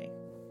taunting me.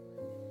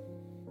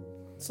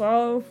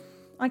 So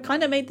I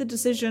kind of made the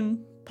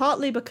decision,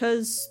 partly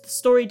because the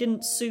story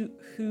didn't suit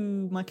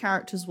who my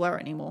characters were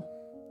anymore.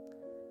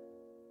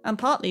 And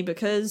partly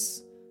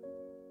because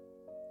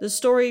the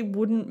story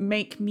wouldn't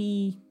make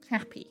me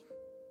happy.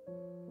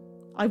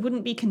 I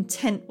wouldn't be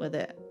content with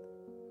it.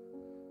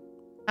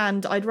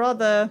 And I'd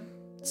rather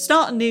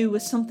start anew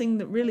with something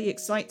that really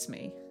excites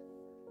me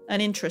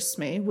and interests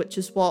me, which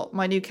is what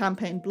my new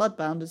campaign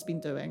Bloodbound has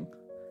been doing,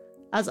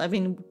 as I've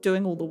been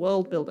doing all the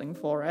world building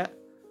for it.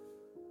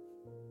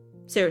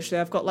 Seriously,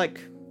 I've got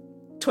like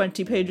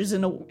 20 pages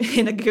in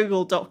a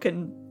Google Doc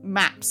and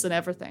maps and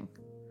everything.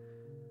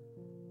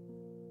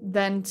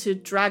 Than to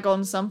drag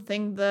on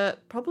something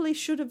that probably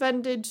should have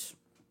ended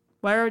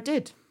where it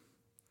did.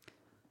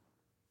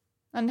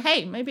 And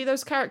hey, maybe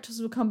those characters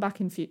will come back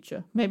in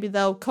future. Maybe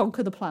they'll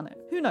conquer the planet.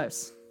 Who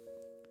knows?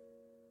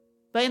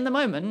 But in the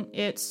moment,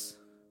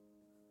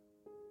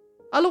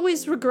 I'll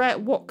always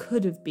regret what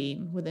could have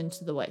been with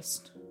Into the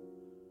Waste.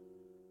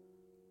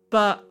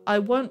 But I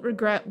won't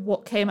regret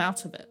what came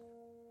out of it.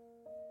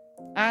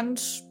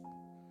 And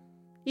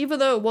even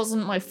though it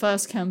wasn't my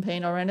first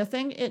campaign or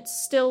anything,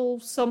 it's still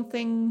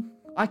something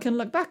I can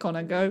look back on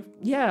and go,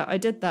 yeah, I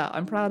did that.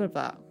 I'm proud of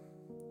that.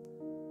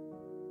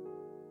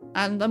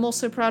 And I'm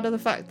also proud of the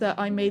fact that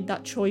I made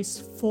that choice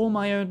for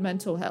my own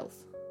mental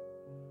health.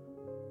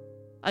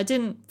 I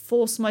didn't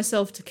force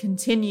myself to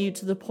continue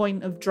to the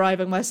point of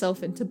driving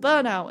myself into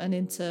burnout and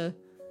into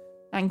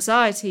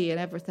anxiety and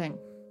everything.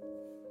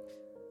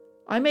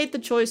 I made the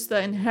choice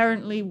that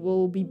inherently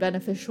will be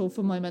beneficial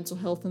for my mental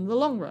health in the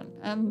long run.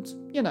 And,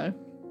 you know,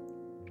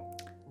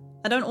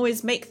 I don't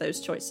always make those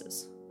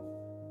choices.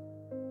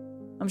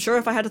 I'm sure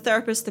if I had a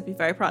therapist, they'd be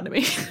very proud of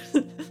me.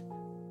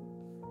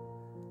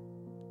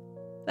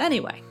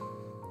 Anyway.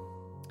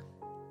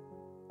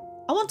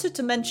 I wanted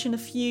to mention a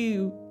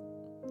few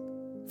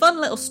fun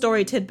little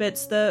story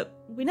tidbits that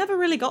we never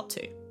really got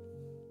to.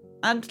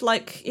 And,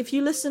 like, if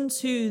you listen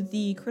to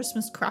the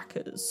Christmas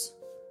Crackers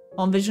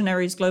on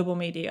Visionaries Global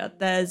Media,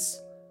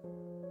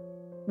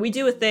 we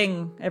do a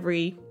thing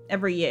every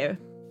year,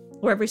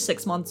 or every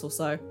 6 months or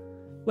so,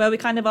 where we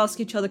kind of ask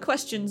each other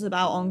questions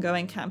about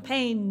ongoing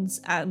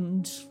campaigns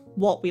and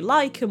what we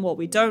like and what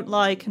we don't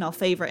like and our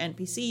favourite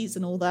NPCs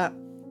and all that.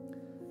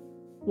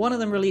 One of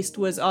them released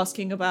was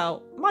asking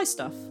about my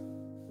stuff.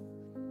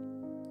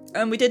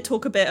 And we did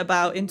talk a bit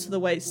about Into the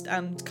Waste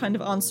and kind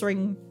of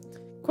answering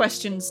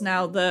questions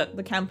now that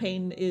the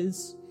campaign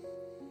is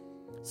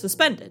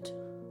suspended.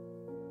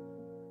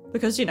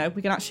 Because, we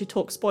can actually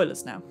talk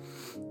spoilers now.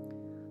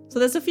 So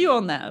there's a few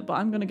on there, but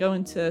I'm going to go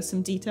into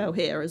some detail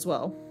here as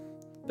well.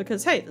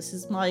 Because, hey, this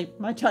is my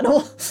channel.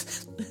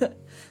 This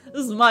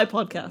is my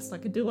podcast. I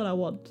can do what I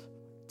want.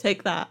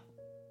 Take that,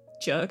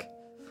 jerk.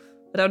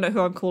 I don't know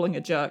who I'm calling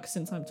a jerk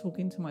since I'm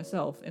talking to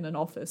myself in an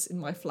office in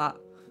my flat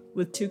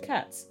with 2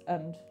 cats.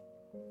 And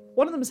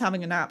one of them is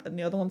having a nap and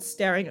the other one's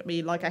staring at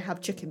me like I have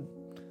chicken.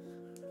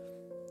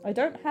 I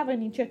don't have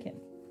any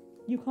chicken.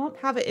 You can't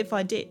have it if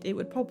I did. It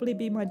would probably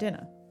be my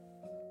dinner.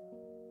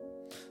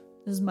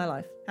 This is my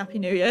life. Happy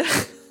New Year.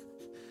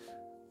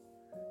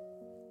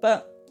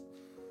 But,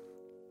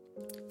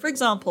 for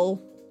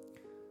example,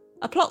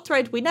 a plot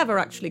thread we never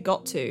actually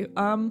got to,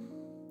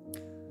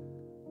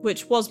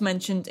 which was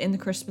mentioned in the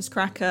Christmas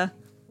Cracker,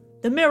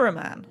 the Mirror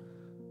Man.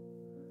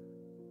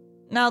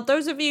 Now,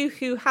 those of you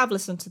who have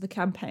listened to the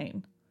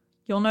campaign,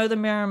 you'll know the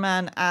Mirror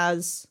Man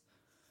as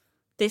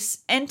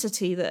this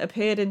entity that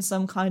appeared in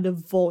some kind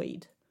of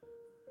void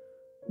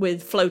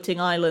with floating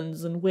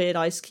islands and weird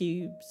ice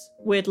cubes,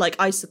 weird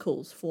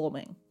icicles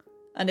forming.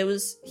 And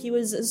he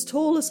was as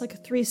tall as a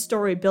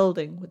 3-story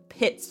building with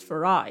pits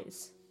for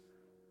eyes.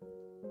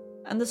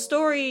 And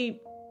the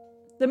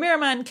Mirror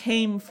Man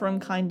came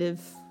from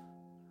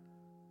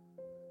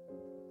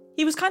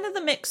he was kind of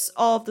the mix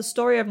of the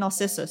story of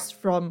Narcissus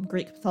from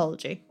Greek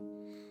mythology.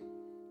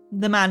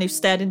 The man who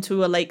stared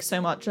into a lake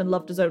so much and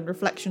loved his own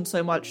reflection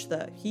so much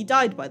that he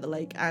died by the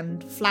lake,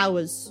 and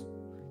flowers,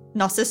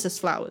 Narcissus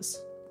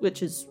flowers,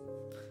 which is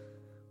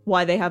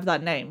why they have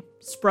that name,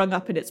 sprung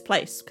up in its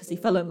place, because he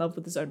fell in love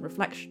with his own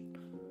reflection.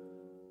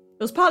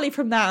 It was partly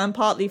from that and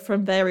partly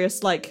from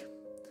various,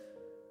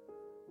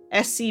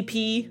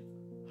 SCP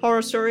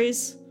horror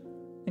stories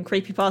and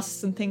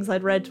creepypastas and things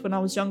I'd read when I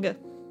was younger.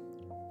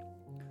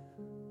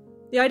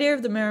 The idea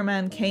of the Mirror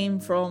Man came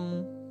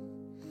from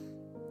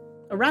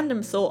a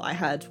random thought I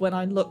had when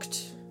I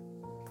looked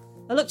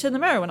in the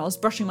mirror when I was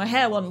brushing my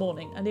hair one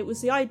morning, and it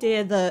was the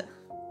idea that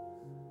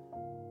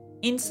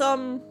in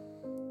some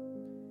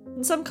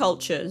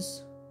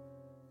cultures,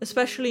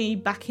 especially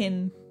back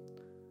in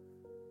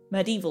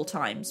medieval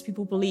times,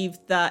 people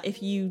believed that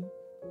if you,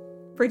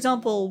 for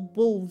example,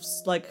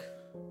 wolves,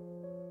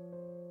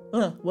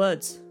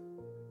 words.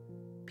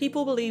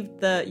 People believed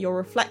that your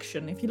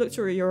reflection, if you looked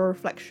at your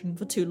reflection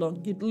for too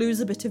long, you'd lose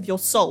a bit of your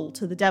soul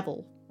to the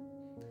devil.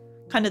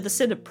 Kind of the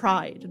sin of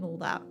pride and all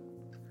that.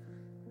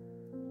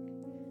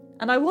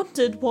 And I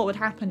wondered what would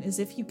happen is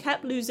if you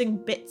kept losing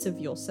bits of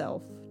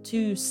yourself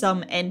to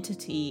some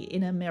entity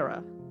in a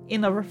mirror,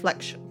 in a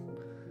reflection.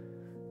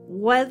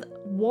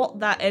 What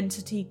that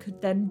entity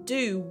could then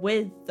do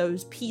with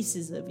those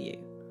pieces of you.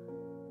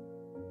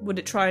 Would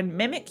it try and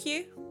mimic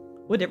you?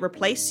 Would it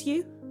replace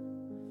you?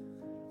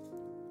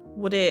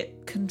 Would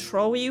it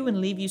control you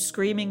and leave you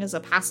screaming as a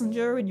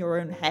passenger in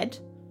your own head?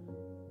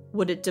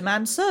 Would it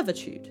demand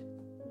servitude?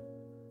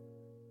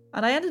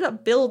 And I ended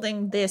up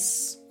building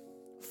this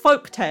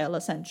folktale,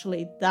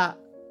 essentially, that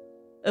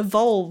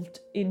evolved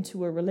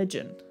into a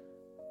religion.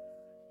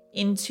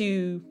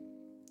 Into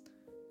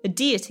a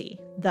deity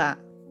that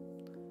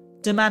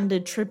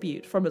demanded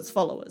tribute from its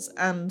followers.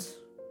 And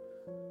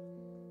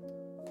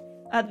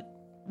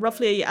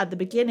roughly at the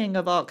beginning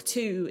of Arc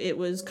 2, it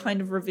was kind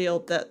of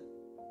revealed that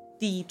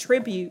the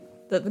tribute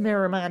that the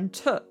Mirror Man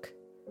took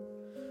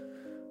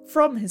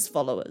from his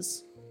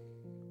followers.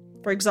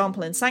 For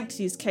example, in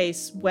Sanctity's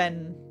case,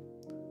 when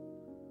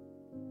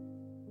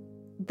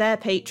their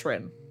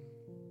patron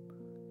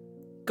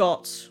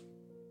got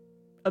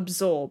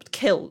absorbed,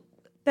 killed.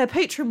 Their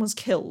patron was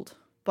killed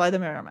by the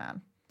Mirror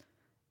Man,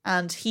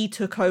 and he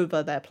took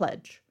over their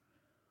pledge.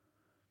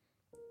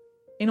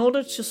 In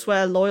order to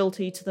swear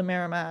loyalty to the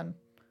Mirror Man,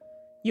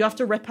 you have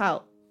to rip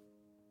out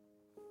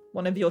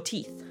one of your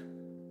teeth.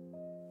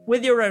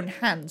 With your own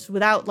hands,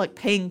 without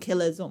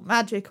painkillers or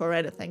magic or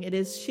anything. It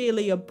is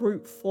sheerly a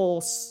brute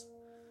force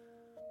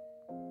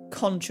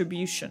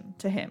contribution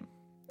to him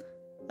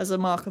as a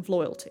mark of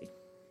loyalty.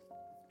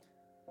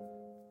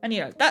 And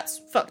that's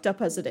fucked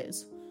up as it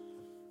is.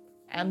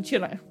 And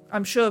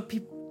I'm sure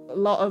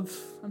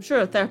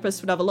a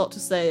therapist would have a lot to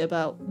say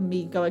about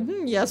me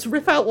going, yes,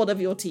 rip out one of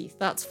your teeth,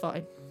 that's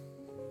fine.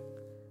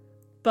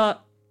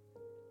 But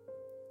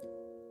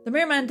the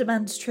Mirror Man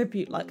demands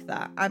tribute like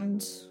that,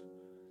 and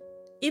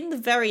in the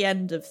very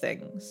end of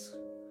things,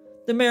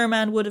 the Mirror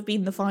Man would have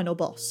been the final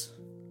boss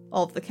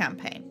of the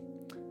campaign.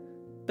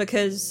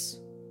 Because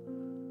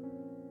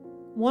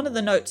one of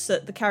the notes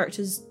that the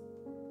characters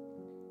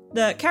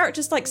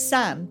like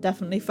San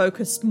definitely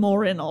focused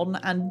more in on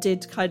and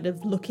did kind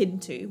of look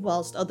into,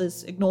 whilst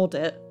others ignored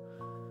it,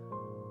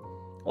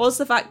 was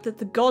the fact that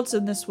the gods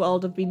in this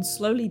world have been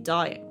slowly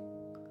dying.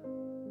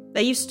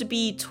 There used to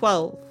be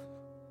 12. There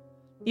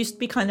used to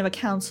be kind of a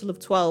council of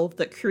 12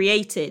 that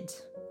created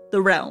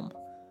the realm,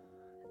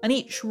 and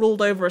each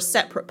ruled over a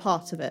separate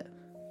part of it.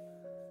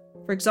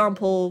 For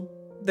example,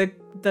 the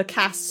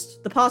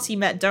party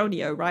met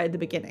Donio right at the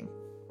beginning.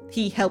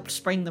 He helped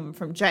spring them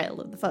from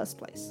jail in the first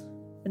place.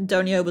 And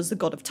Donio was the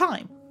god of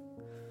time.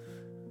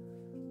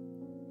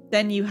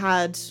 Then you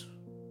had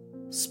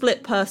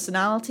split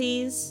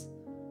personalities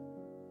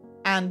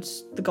and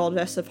the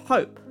goddess of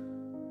hope,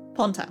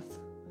 Pontath.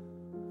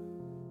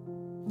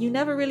 You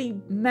never really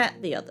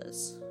met the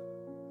others.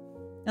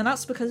 And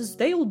that's because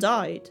they all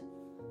died.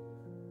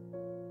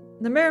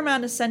 The Mirror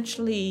Man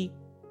essentially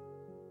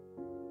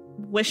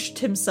wished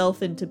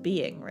himself into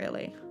being,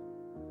 really.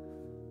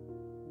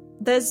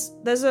 There's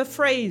a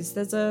phrase,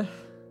 there's an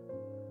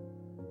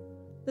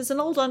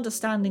old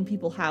understanding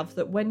people have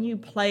that when you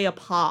play a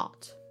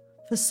part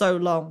for so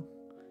long,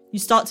 you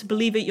start to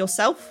believe it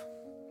yourself.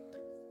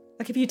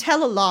 Like, if you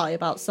tell a lie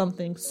about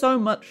something so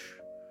much,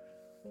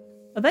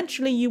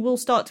 eventually you will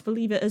start to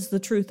believe it as the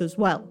truth as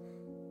well.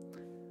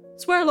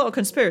 It's where a lot of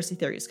conspiracy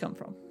theories come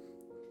from.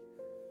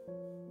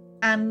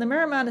 And the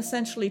Mirror Man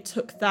essentially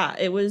took that.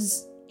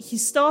 He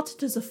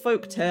started as a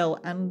folktale,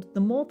 and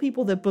the more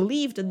people that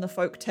believed in the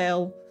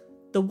folktale,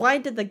 the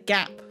wider the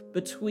gap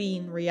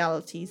between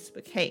realities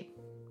became.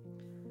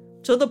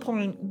 To the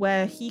point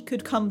where he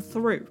could come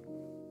through.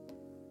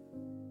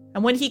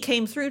 And when he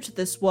came through to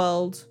this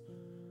world,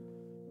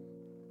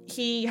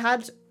 he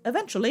had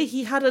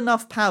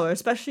enough power,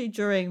 especially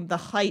during the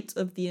height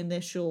of the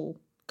initial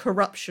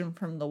corruption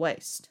from the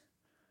Waste.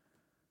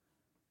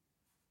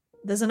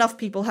 There's enough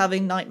people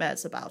having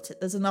nightmares about it.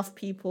 There's enough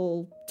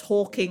people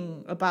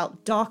talking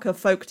about darker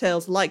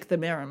folktales like the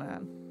Mirror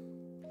Man,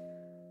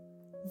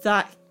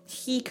 that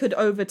he could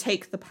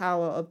overtake the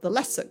power of the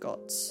lesser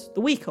gods,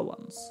 the weaker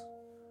ones.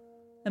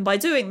 And by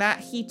doing that,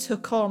 he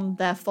took on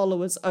their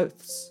followers'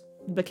 oaths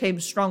and became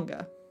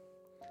stronger.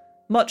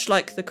 Much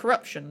like the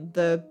corruption,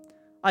 the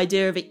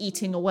idea of it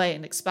eating away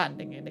and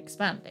expanding and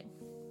expanding.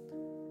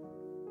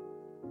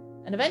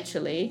 And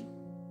eventually,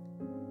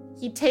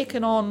 he'd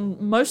taken on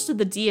most of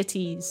the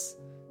deities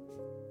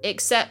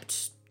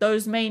except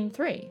those main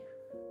three.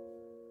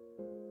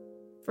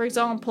 For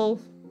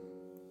example,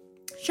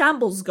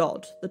 Shambles'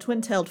 god, the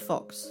twin-tailed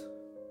fox.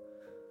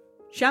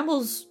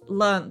 Shambles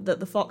learnt that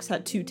the fox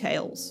had two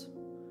tails.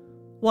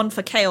 One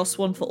for chaos,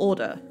 one for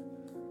order.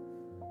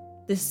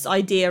 This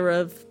idea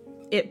of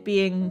it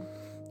being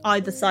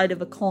either side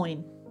of a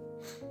coin.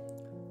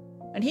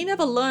 And he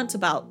never learnt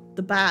about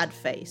the bad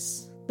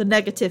face, the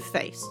negative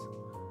face.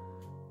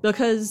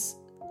 Because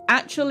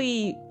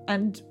actually,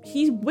 and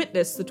he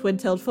witnessed the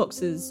twin-tailed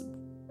fox's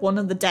one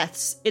of the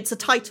deaths, it's a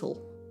title.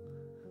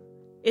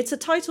 It's a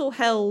title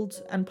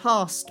held and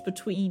passed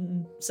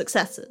between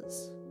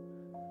successors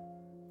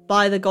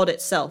by the god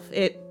itself.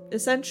 It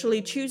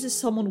essentially chooses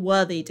someone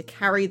worthy to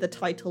carry the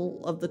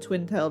title of the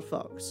twin-tailed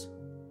fox.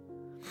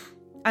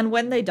 And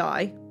when they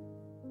die,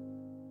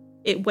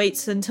 it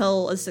waits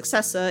until a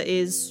successor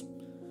is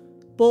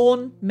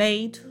born,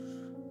 made,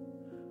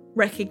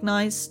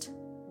 recognized,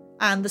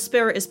 and the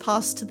spirit is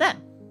passed to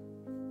them.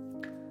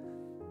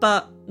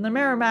 But the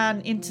Mirror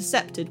Man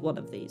intercepted one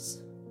of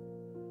these.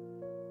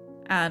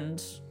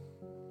 And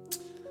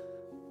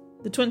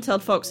the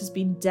twin-tailed fox has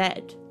been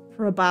dead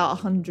for about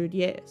 100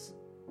 years.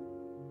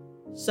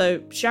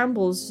 So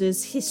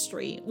Shambles'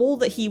 history, all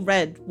that he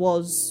read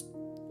was,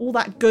 all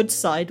that good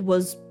side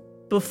was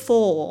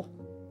before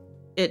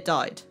it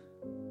died.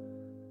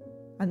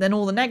 And then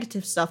all the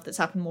negative stuff that's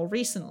happened more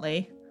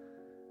recently,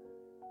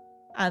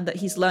 and that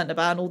he's learned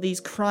about, and all these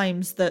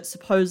crimes that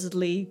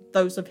supposedly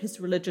those of his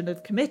religion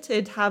have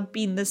committed, have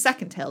been the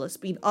second tale. It's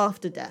been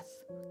after death.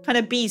 Kind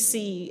of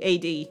BC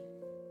AD.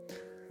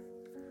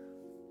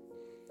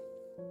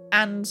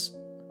 And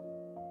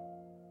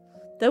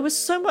there was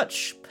so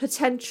much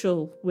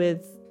potential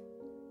with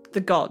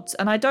the gods,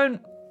 and I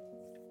don't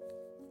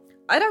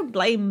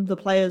blame the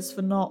players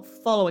for not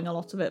following a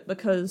lot of it,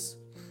 because,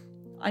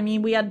 I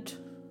mean, we had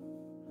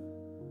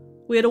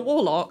a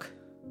warlock,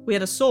 we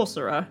had a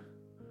sorcerer,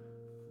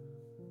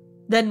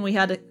 then we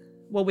had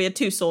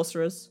two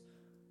sorcerers,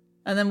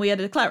 and then we had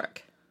a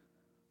cleric.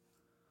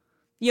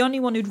 The only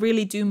one who'd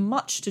really do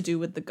much to do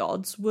with the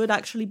gods would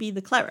actually be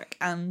the cleric,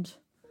 and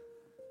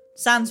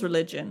Sans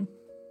religion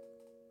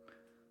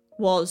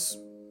was,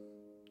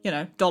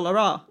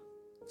 Dollar-R,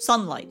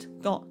 sunlight,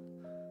 God.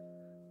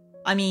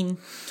 I mean,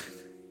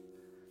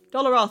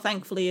 Dollar-R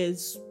thankfully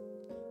is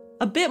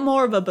a bit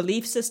more of a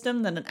belief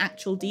system than an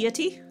actual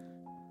deity.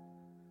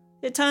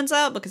 It turns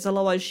out, because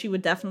otherwise she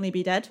would definitely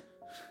be dead.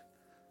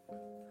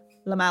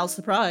 Lamal's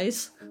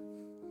surprise.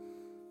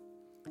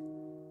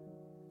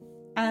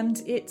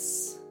 And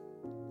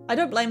I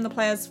don't blame the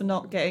players for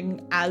not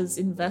getting as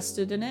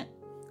invested in it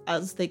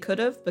as they could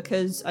have,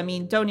 because, I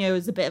mean, Donio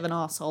is a bit of an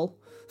arsehole.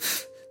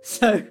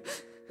 So,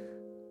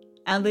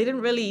 and they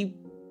didn't really...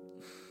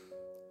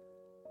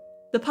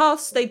 The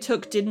paths they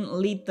took didn't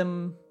lead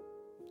them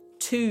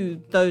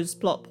to those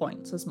plot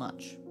points as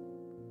much.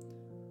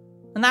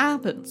 And that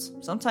happens.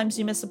 Sometimes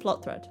you miss a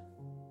plot thread.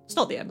 It's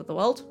not the end of the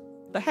world,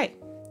 but hey,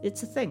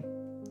 it's a thing.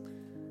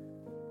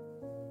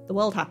 The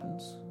world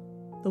happens.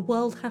 The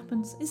world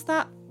happens. Is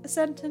that a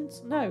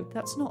sentence? No,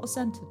 that's not a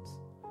sentence.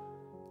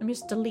 Let me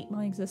just delete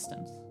my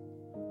existence.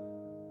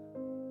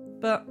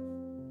 But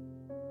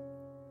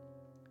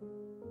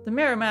the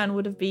Mirror Man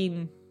would have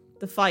been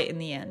the fight in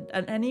the end,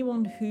 and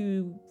anyone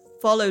who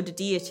followed a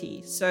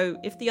deity. So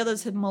if the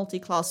others had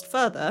multi-classed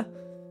further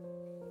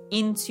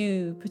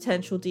into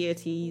potential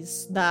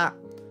deities that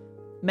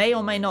may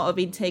or may not have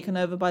been taken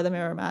over by the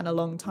Mirror Man a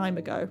long time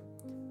ago,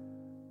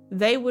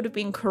 they would have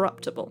been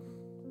corruptible.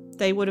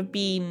 They would have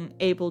been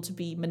able to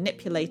be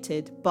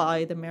manipulated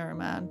by the Mirror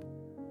Man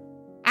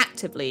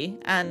actively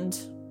and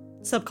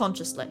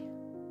subconsciously.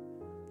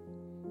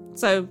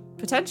 So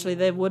potentially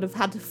they would have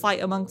had to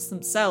fight amongst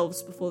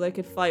themselves before they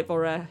could fight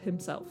Vorer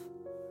himself.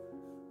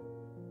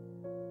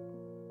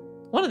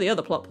 One of the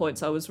other plot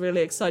points I was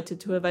really excited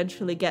to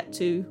eventually get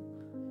to,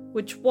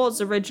 which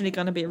was originally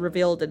going to be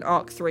revealed in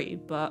Arc 3,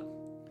 but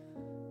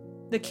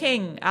the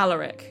king,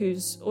 Alaric,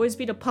 who's always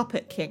been a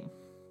puppet king.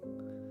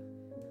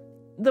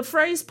 The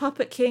phrase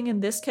puppet king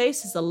in this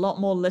case is a lot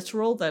more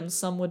literal than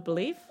some would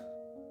believe,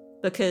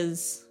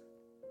 because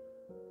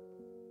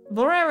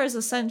Vorer is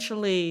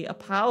essentially a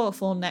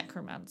powerful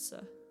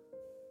necromancer.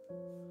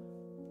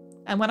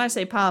 And when I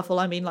say powerful,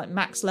 I mean like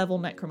max level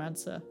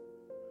necromancer.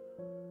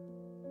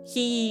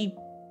 He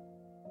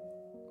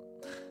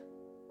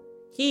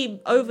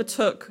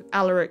overtook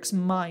Alaric's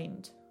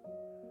mind,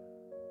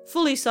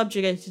 fully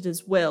subjugated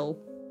his will,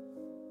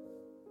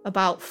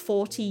 about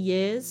 40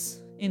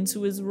 years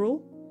into his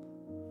rule.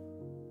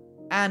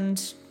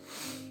 And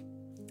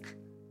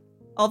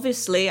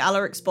obviously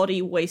Alaric's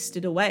body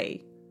wasted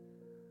away.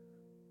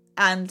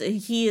 And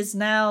he is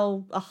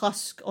now a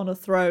husk on a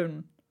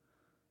throne,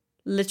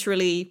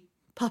 literally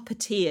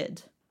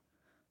puppeteered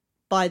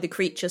by the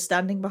creature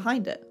standing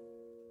behind it.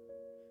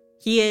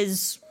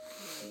 He's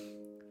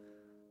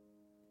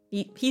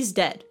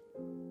dead.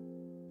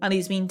 And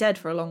he's been dead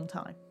for a long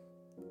time.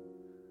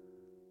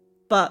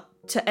 But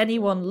to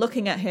anyone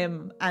looking at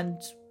him,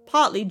 and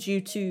partly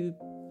due to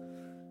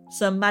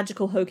some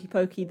magical hokey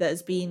pokey that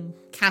has been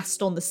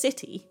cast on the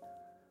city,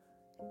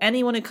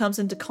 anyone who comes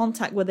into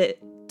contact with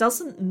it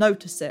doesn't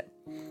notice it.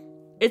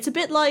 It's a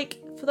bit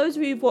like, for those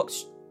of you who've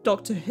watched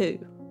Doctor Who,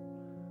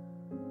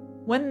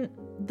 when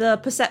the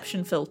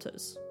perception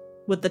filters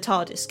with the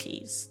TARDIS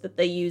keys that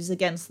they use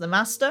against the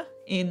Master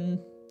in,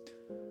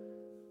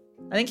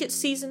 I think it's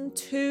season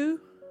 2?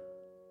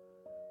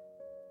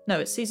 No,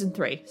 it's season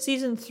 3.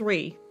 Season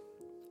 3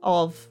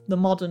 of the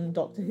modern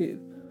Doctor Who.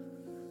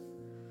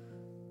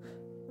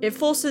 It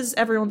forces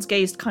everyone's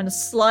gaze to kind of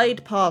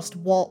slide past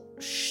what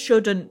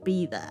shouldn't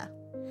be there.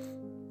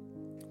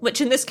 Which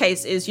in this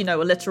case is, a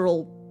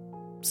literal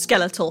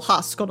skeletal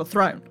husk on a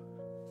throne.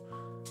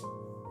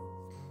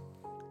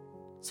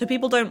 So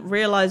people don't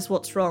realise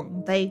what's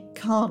wrong. They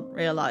can't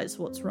realise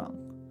what's wrong.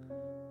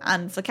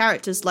 And for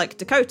characters like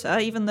Dakota,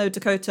 even though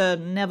Dakota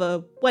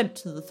never went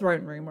to the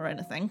throne room or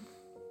anything,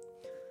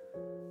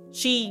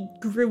 she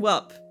grew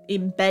up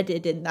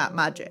embedded in that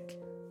magic.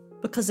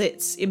 Because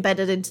it's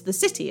embedded into the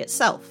city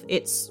itself.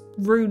 It's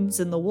runes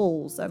in the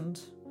walls and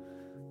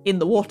in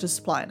the water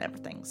supply and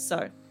everything.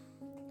 So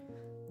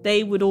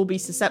they would all be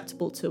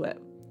susceptible to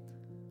it.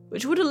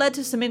 Which would have led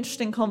to some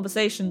interesting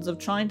conversations of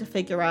trying to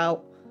figure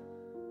out...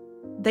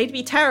 They'd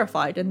be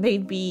terrified and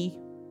they'd be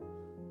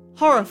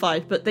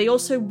horrified, but they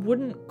also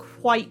wouldn't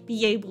quite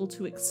be able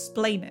to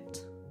explain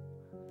it.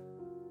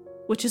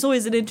 Which is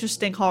always an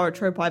interesting horror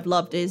trope I've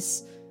loved,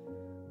 is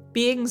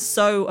being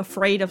so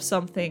afraid of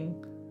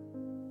something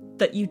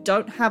that you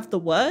don't have the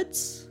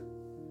words,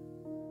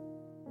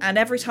 and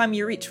every time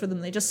you reach for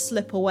them, they just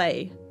slip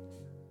away.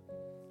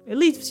 It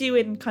leaves you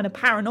in kind of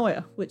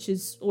paranoia, which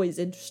is always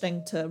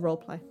interesting to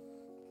roleplay.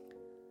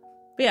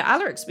 But yeah,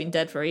 Alaric's been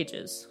dead for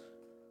ages.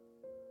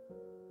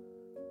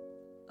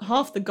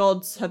 Half the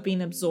gods have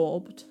been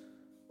absorbed.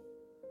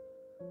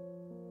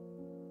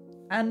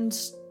 And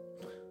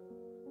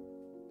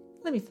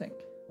let me think.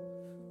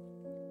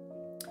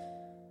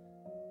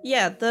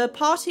 Yeah, the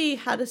party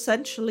had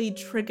essentially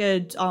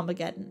triggered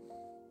Armageddon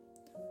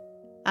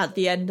at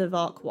the end of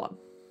Arc 1,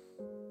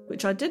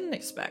 which I didn't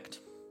expect.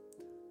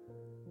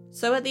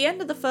 So at the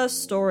end of the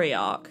first story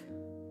arc,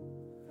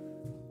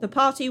 the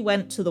party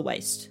went to the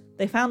Waste.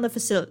 They found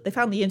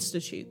the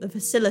Institute, the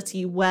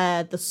facility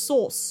where the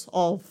source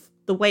of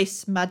the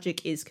Waste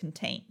magic is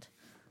contained,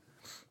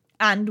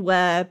 and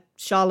where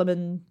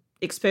Charlemagne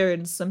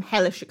experienced some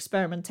hellish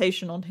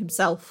experimentation on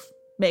himself,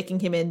 making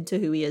him into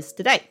who he is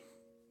today.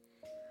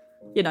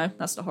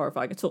 That's not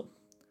horrifying at all.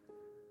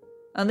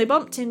 And they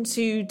bumped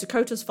into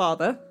Dakota's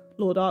father,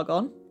 Lord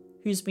Argon,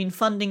 who's been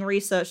funding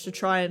research to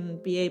try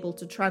and be able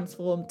to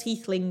transform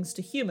tieflings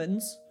to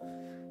humans,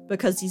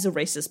 because he's a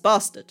racist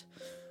bastard.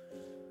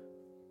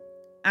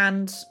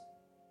 And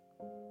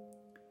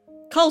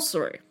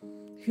Kalsuru,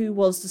 who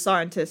was the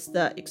scientist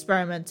that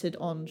experimented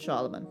on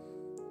Charlemagne,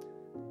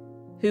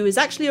 who is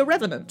actually a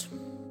revenant,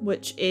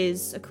 which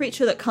is a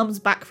creature that comes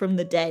back from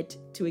the dead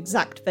to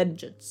exact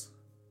vengeance.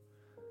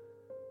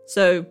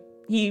 So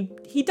he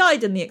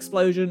died in the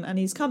explosion and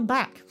he's come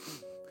back.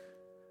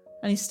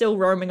 And he's still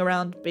roaming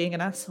around being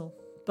an asshole.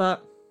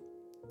 But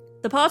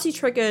the party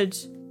triggered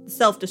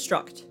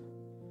self-destruct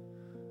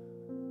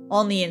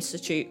on the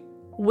Institute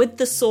with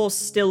the source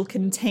still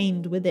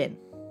contained within.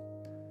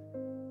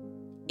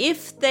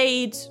 If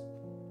they'd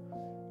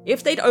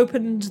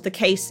opened the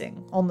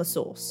casing on the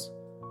source,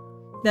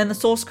 then the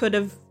source could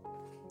have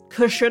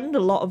cushioned a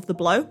lot of the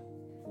blow,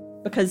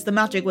 because the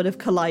magic would have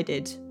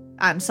collided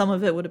and some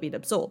of it would have been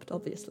absorbed,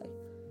 obviously.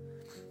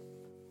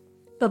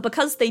 But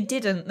because they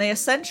didn't, they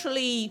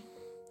essentially...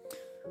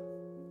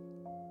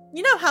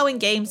 You know how in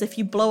games, if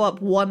you blow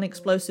up one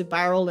explosive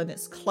barrel and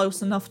it's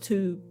close enough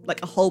to,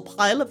 like, a whole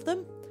pile of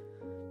them,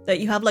 that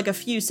you have, like, a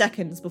few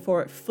seconds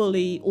before it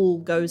fully all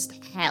goes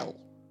to hell?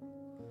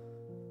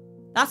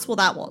 That's what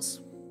that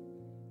was.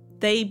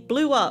 They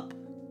blew up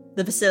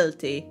the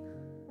facility,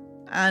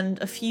 and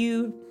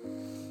it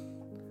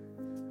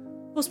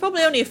was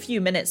probably only a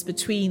few minutes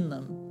between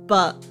them,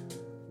 but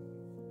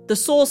the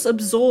source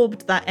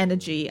absorbed that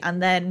energy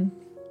and then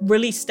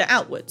released it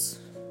outwards.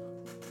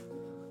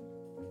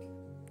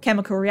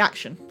 Chemical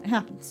reaction. It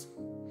happens.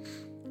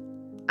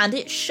 And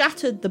it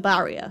shattered the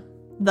barrier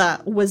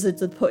that wizards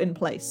had put in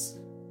place.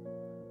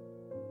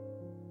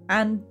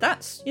 And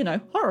that's,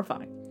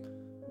 horrifying.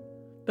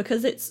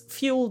 Because it's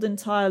fueled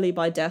entirely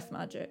by death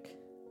magic.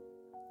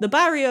 The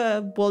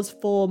barrier was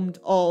formed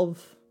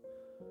of...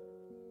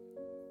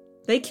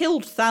 They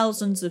killed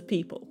thousands of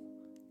people.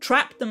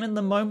 Trapped them in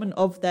the moment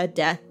of their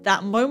death.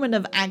 That moment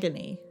of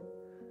agony.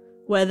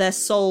 Where their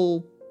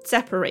soul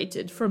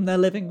separated from their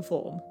living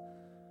form.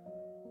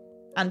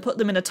 And put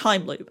them in a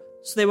time loop.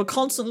 So they were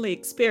constantly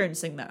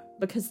experiencing that,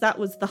 because that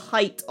was the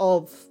height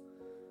of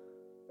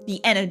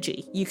the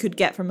energy you could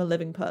get from a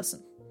living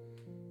person.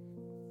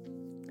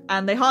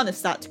 And they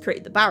harnessed that to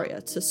create the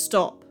barrier, to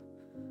stop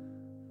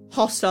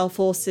hostile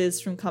forces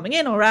from coming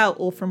in or out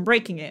or from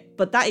breaking it.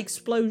 But that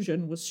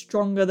explosion was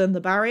stronger than the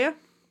barrier.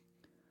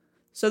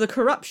 So the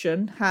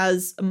corruption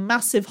has a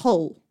massive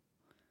hole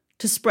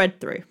to spread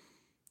through.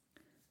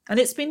 And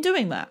it's been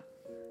doing that.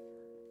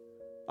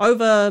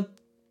 Over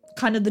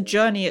kind of the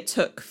journey it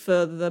took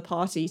for the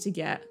party to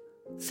get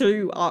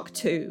through Arc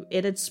 2,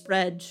 it had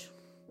spread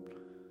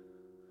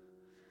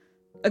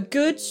a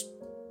good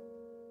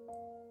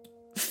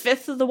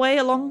fifth of the way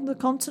along the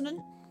continent.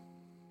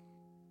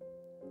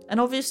 And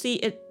obviously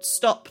it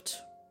struggled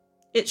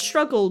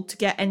to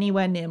get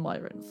anywhere near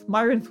Myrinth.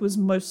 Myrinth was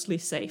mostly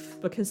safe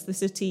because the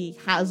city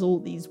has all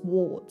these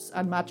wards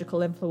and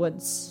magical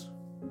influence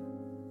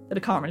that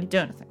it can't really do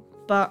anything.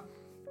 But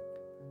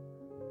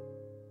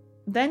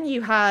then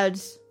you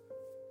had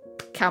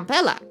Camp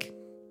Elac,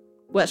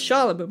 where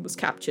Charlemagne was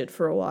captured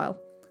for a while.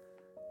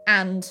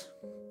 And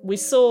we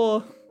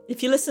saw,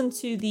 if you listen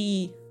to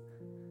the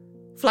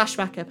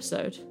flashback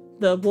episode,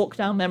 the walk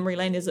down memory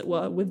lane, as it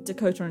were, with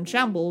Dakota and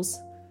Shambles,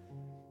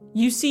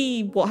 you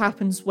see what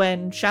happens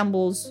when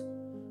Shambles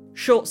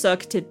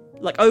short-circuited,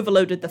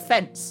 overloaded the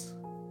fence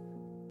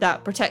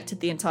that protected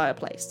the entire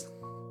place.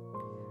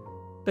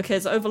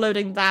 Because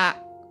overloading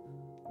that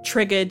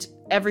triggered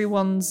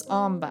everyone's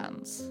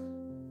armbands.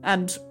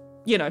 And,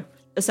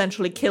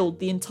 essentially killed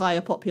the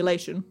entire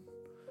population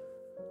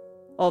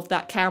of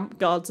that camp,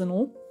 guards and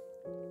all.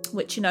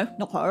 Which,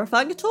 not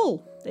horrifying at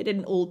all. They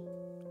didn't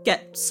all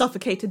get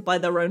suffocated by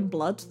their own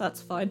blood.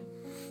 That's fine.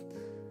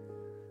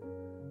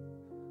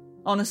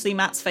 Honestly,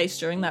 Matt's face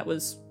during that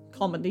was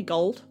comedy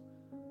gold.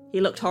 He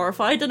looked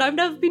horrified, and I've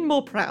never been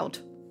more proud.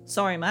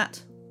 Sorry,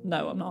 Matt.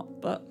 No, I'm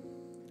not, but...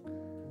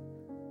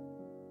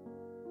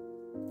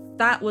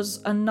 That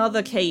was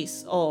another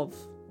case of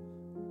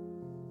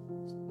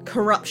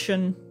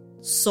corruption,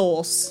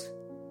 source,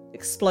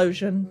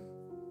 explosion,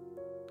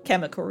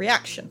 chemical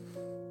reaction.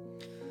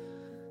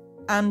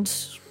 And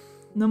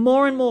the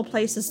more and more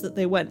places that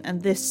they went, and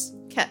this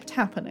kept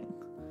happening,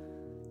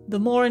 the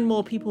more and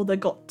more people that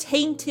got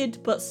tainted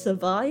but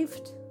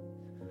survived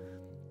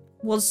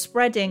was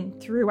spreading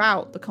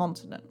throughout the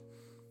continent.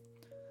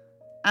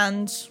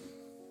 And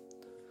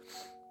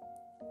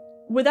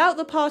without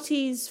the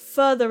party's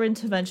further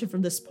intervention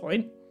from this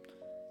point,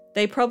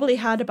 they probably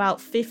had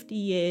about 50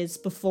 years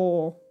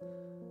before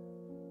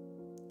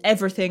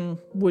everything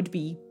would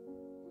be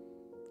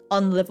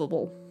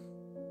unlivable.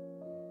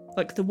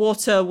 The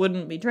water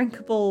wouldn't be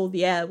drinkable,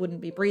 the air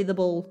wouldn't be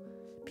breathable,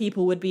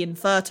 people would be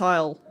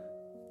infertile.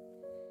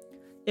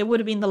 It would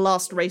have been the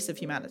last race of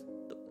humanity.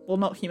 Well,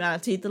 not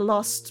humanity, the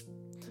last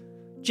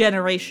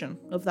generation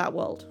of that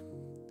world.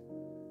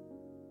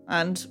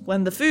 And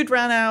when the food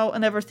ran out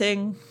and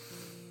everything,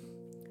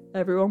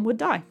 everyone would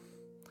die.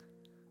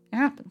 It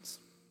happens.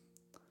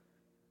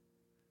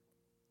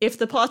 If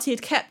the party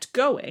had kept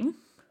going,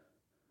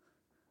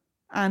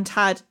 and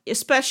had,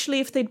 especially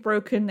if they'd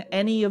broken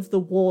any of the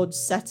wards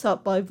set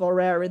up by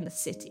Vorer in the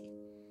city,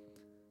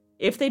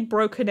 if they'd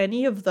broken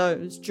any of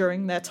those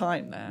during their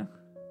time there,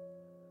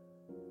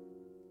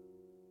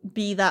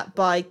 be that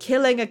by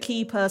killing a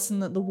key person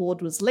that the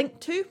ward was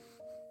linked to,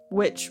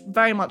 which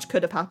very much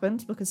could have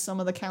happened because some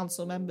of the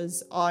council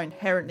members are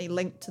inherently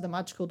linked to the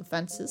magical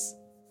defences.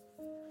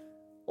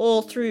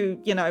 Or through,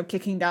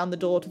 kicking down the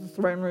door to the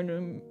throne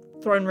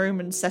room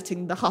and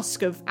setting the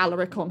husk of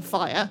Alaric on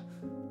fire,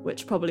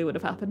 which probably would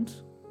have happened.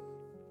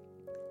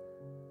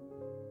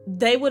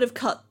 They would have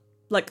cut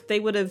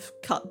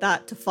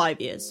that to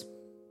 5 years.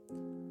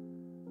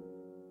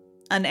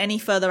 And any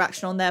further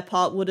action on their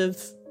part would have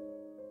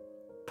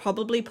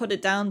probably put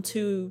it down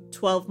to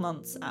 12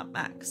 months at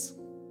max.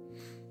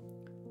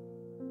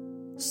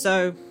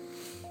 So,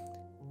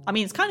 I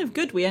mean, it's kind of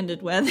good we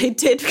ended where they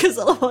did, because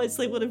otherwise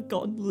they would have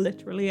gotten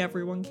literally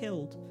everyone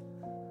killed.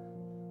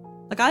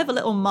 Like, I have a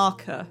little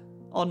marker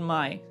on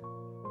my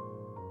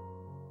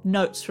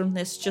notes from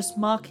this, just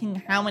marking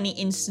how many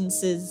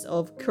instances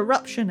of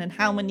corruption and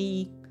how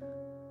many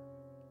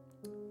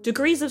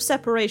degrees of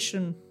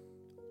separation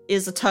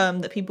is a term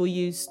that people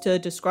use to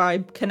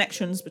describe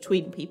connections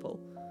between people.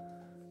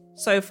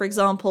 So, for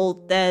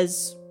example,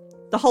 there's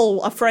the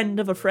whole a friend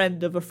of a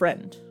friend of a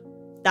friend.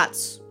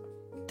 That's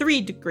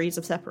 3 degrees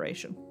of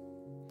separation.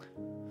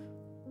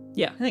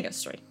 Yeah, I think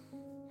that's 3.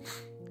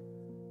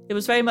 It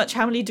was very much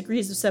how many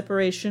degrees of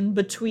separation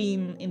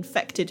between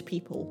infected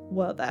people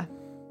were there.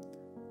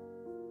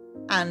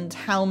 And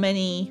how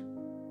many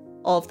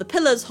of the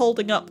pillars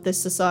holding up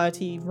this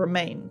society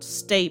remained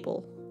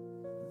stable.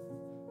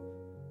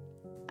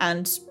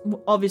 And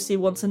obviously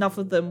once enough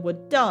of them were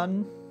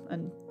done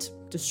and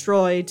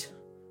destroyed,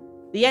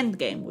 the end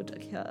game would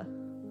occur.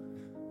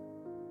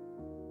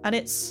 And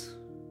it's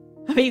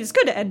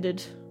good it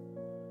ended.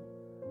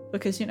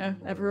 Because,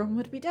 everyone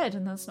would be dead,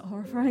 and that's not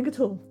horrifying at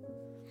all.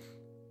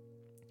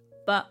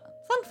 But,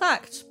 fun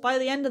fact, by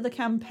the end of the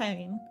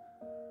campaign,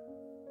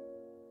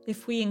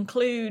 if we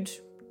include...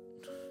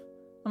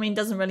 it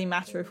doesn't really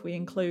matter if we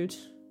include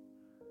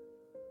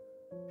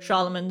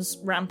Charlemagne's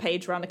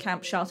rampage around a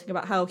camp shouting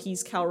about how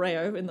he's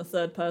Calreo in the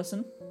third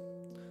person.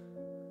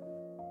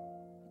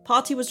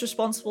 Party was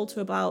responsible to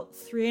about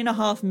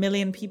 3.5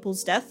 million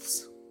people's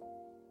deaths.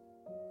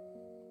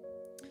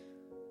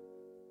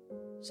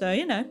 So,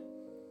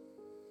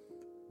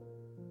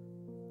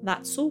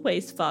 that's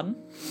always fun.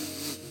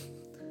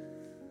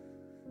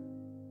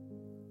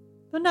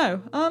 But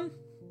no, I'm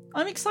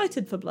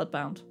excited for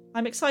Bloodbound.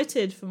 I'm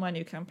excited for my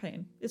new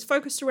campaign. It's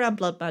focused around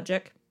blood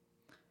magic.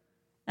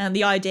 And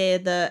the idea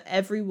that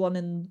everyone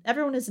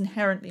is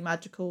inherently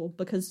magical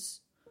because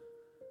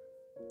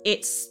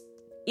it's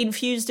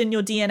infused in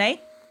your DNA.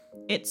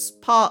 It's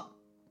part...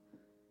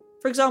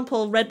 For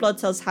example, red blood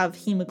cells have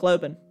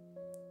hemoglobin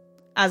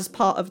as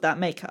part of that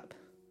makeup.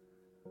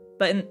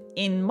 But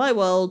in my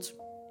world,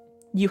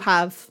 you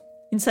have,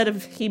 instead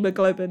of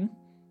hemoglobin,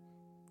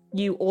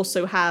 you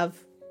also have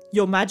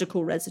your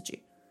magical residue.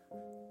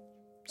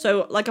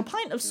 So, like a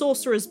pint of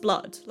sorcerer's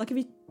blood, like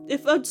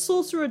if a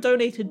sorcerer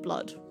donated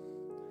blood,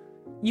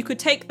 you could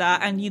take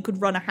that and you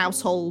could run a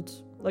household,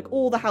 like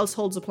all the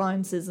household's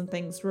appliances and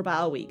things for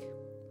about a week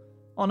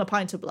on a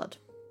pint of blood.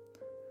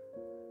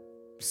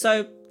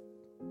 So,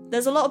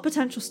 there's a lot of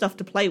potential stuff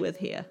to play with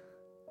here.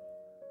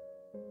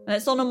 And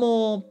it's on a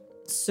more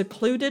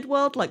secluded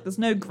world, like there's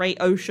no great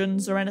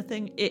oceans or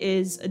anything. It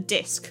is a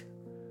disc.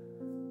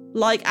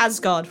 Like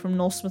Asgard from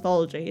Norse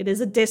mythology, it is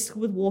a disc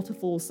with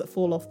waterfalls that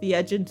fall off the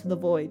edge into the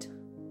void.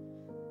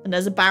 And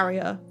there's a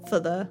barrier for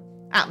the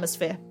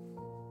atmosphere.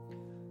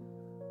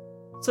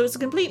 So it's a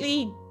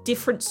completely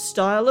different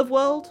style of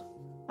world,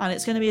 and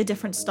it's going to be a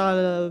different style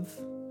of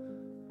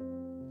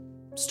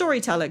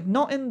storytelling.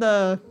 Not in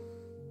the...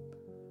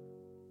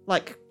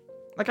 Like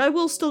I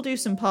will still do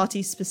some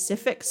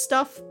party-specific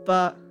stuff,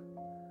 but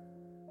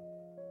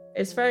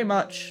it's very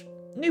much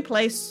new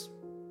place,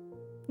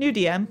 new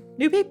DM,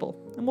 new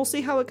people, and we'll see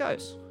how it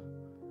goes.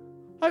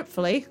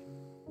 Hopefully,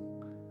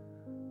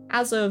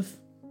 as of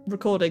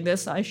recording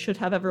this, I should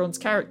have everyone's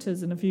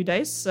characters in a few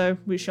days, so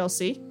we shall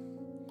see.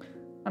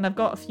 And I've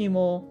got a few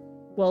more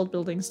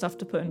world-building stuff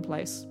to put in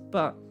place,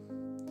 but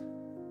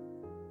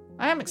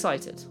I am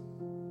excited.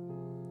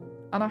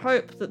 And I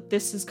hope that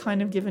this has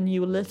kind of given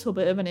you a little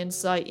bit of an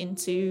insight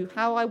into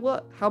how I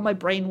work, how my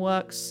brain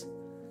works,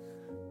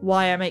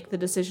 why I make the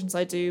decisions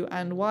I do,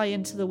 and why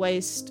Into the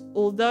Waste,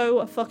 although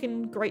a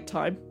fucking great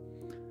time,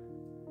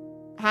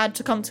 had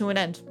to come to an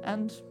end.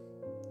 And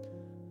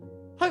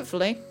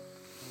hopefully,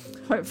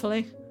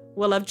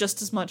 we'll have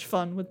just as much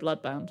fun with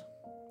Bloodbound.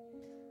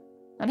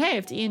 And hey,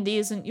 if D&D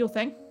isn't your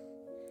thing,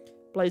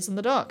 Blaze in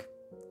the Dark.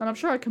 And I'm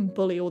sure I can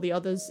bully all the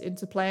others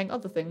into playing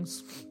other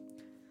things.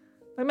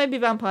 Like maybe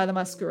Vampire the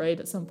Masquerade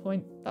at some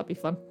point. That'd be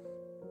fun.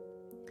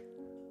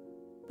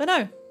 But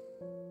no,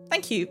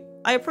 thank you.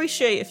 I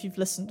appreciate if you've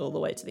listened all the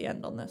way to the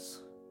end on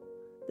this.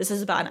 This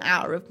is about an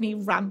hour of me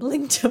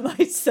rambling to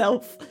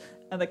myself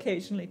and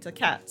occasionally to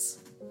cats.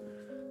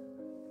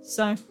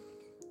 So,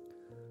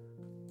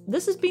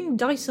 this has been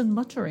Dyson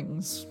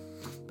Mutterings,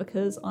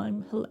 because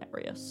I'm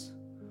hilarious.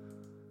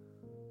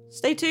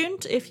 Stay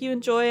tuned if you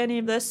enjoy any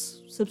of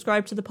this.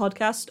 Subscribe to the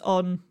podcast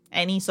on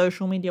any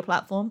social media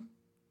platform.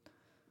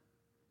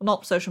 Well,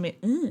 not social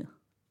media.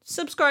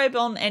 subscribe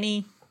on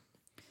any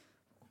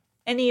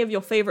of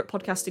your favourite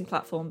podcasting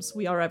platforms.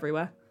 We are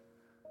everywhere.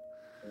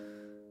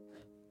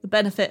 The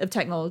benefit of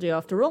technology,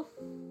 after all.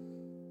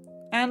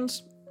 And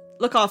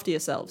look after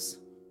yourselves,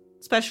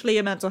 especially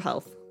your mental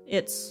health.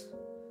 It's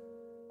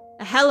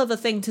a hell of a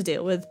thing to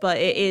deal with, but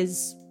it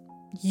is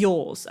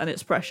yours and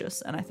it's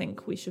precious, and I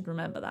think we should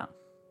remember that.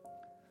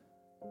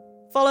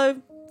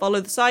 Follow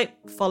the site,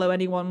 follow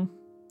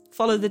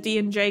the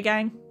D&J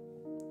gang.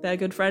 They're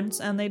good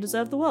friends and they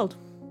deserve the world.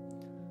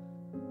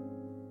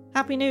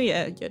 Happy New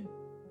Year, you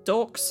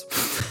dorks.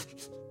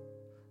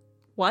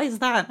 Why is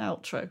that an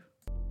outro?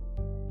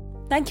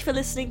 Thank you for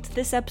listening to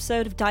this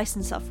episode of Dice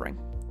and Suffering.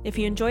 If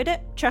you enjoyed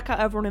it, check out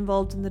everyone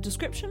involved in the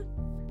description,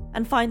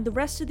 and find the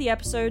rest of the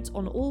episodes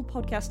on all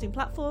podcasting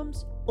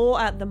platforms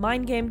or at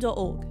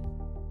themindgame.org.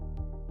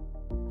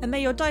 And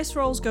may your dice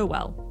rolls go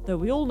well, though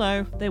we all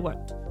know they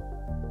won't.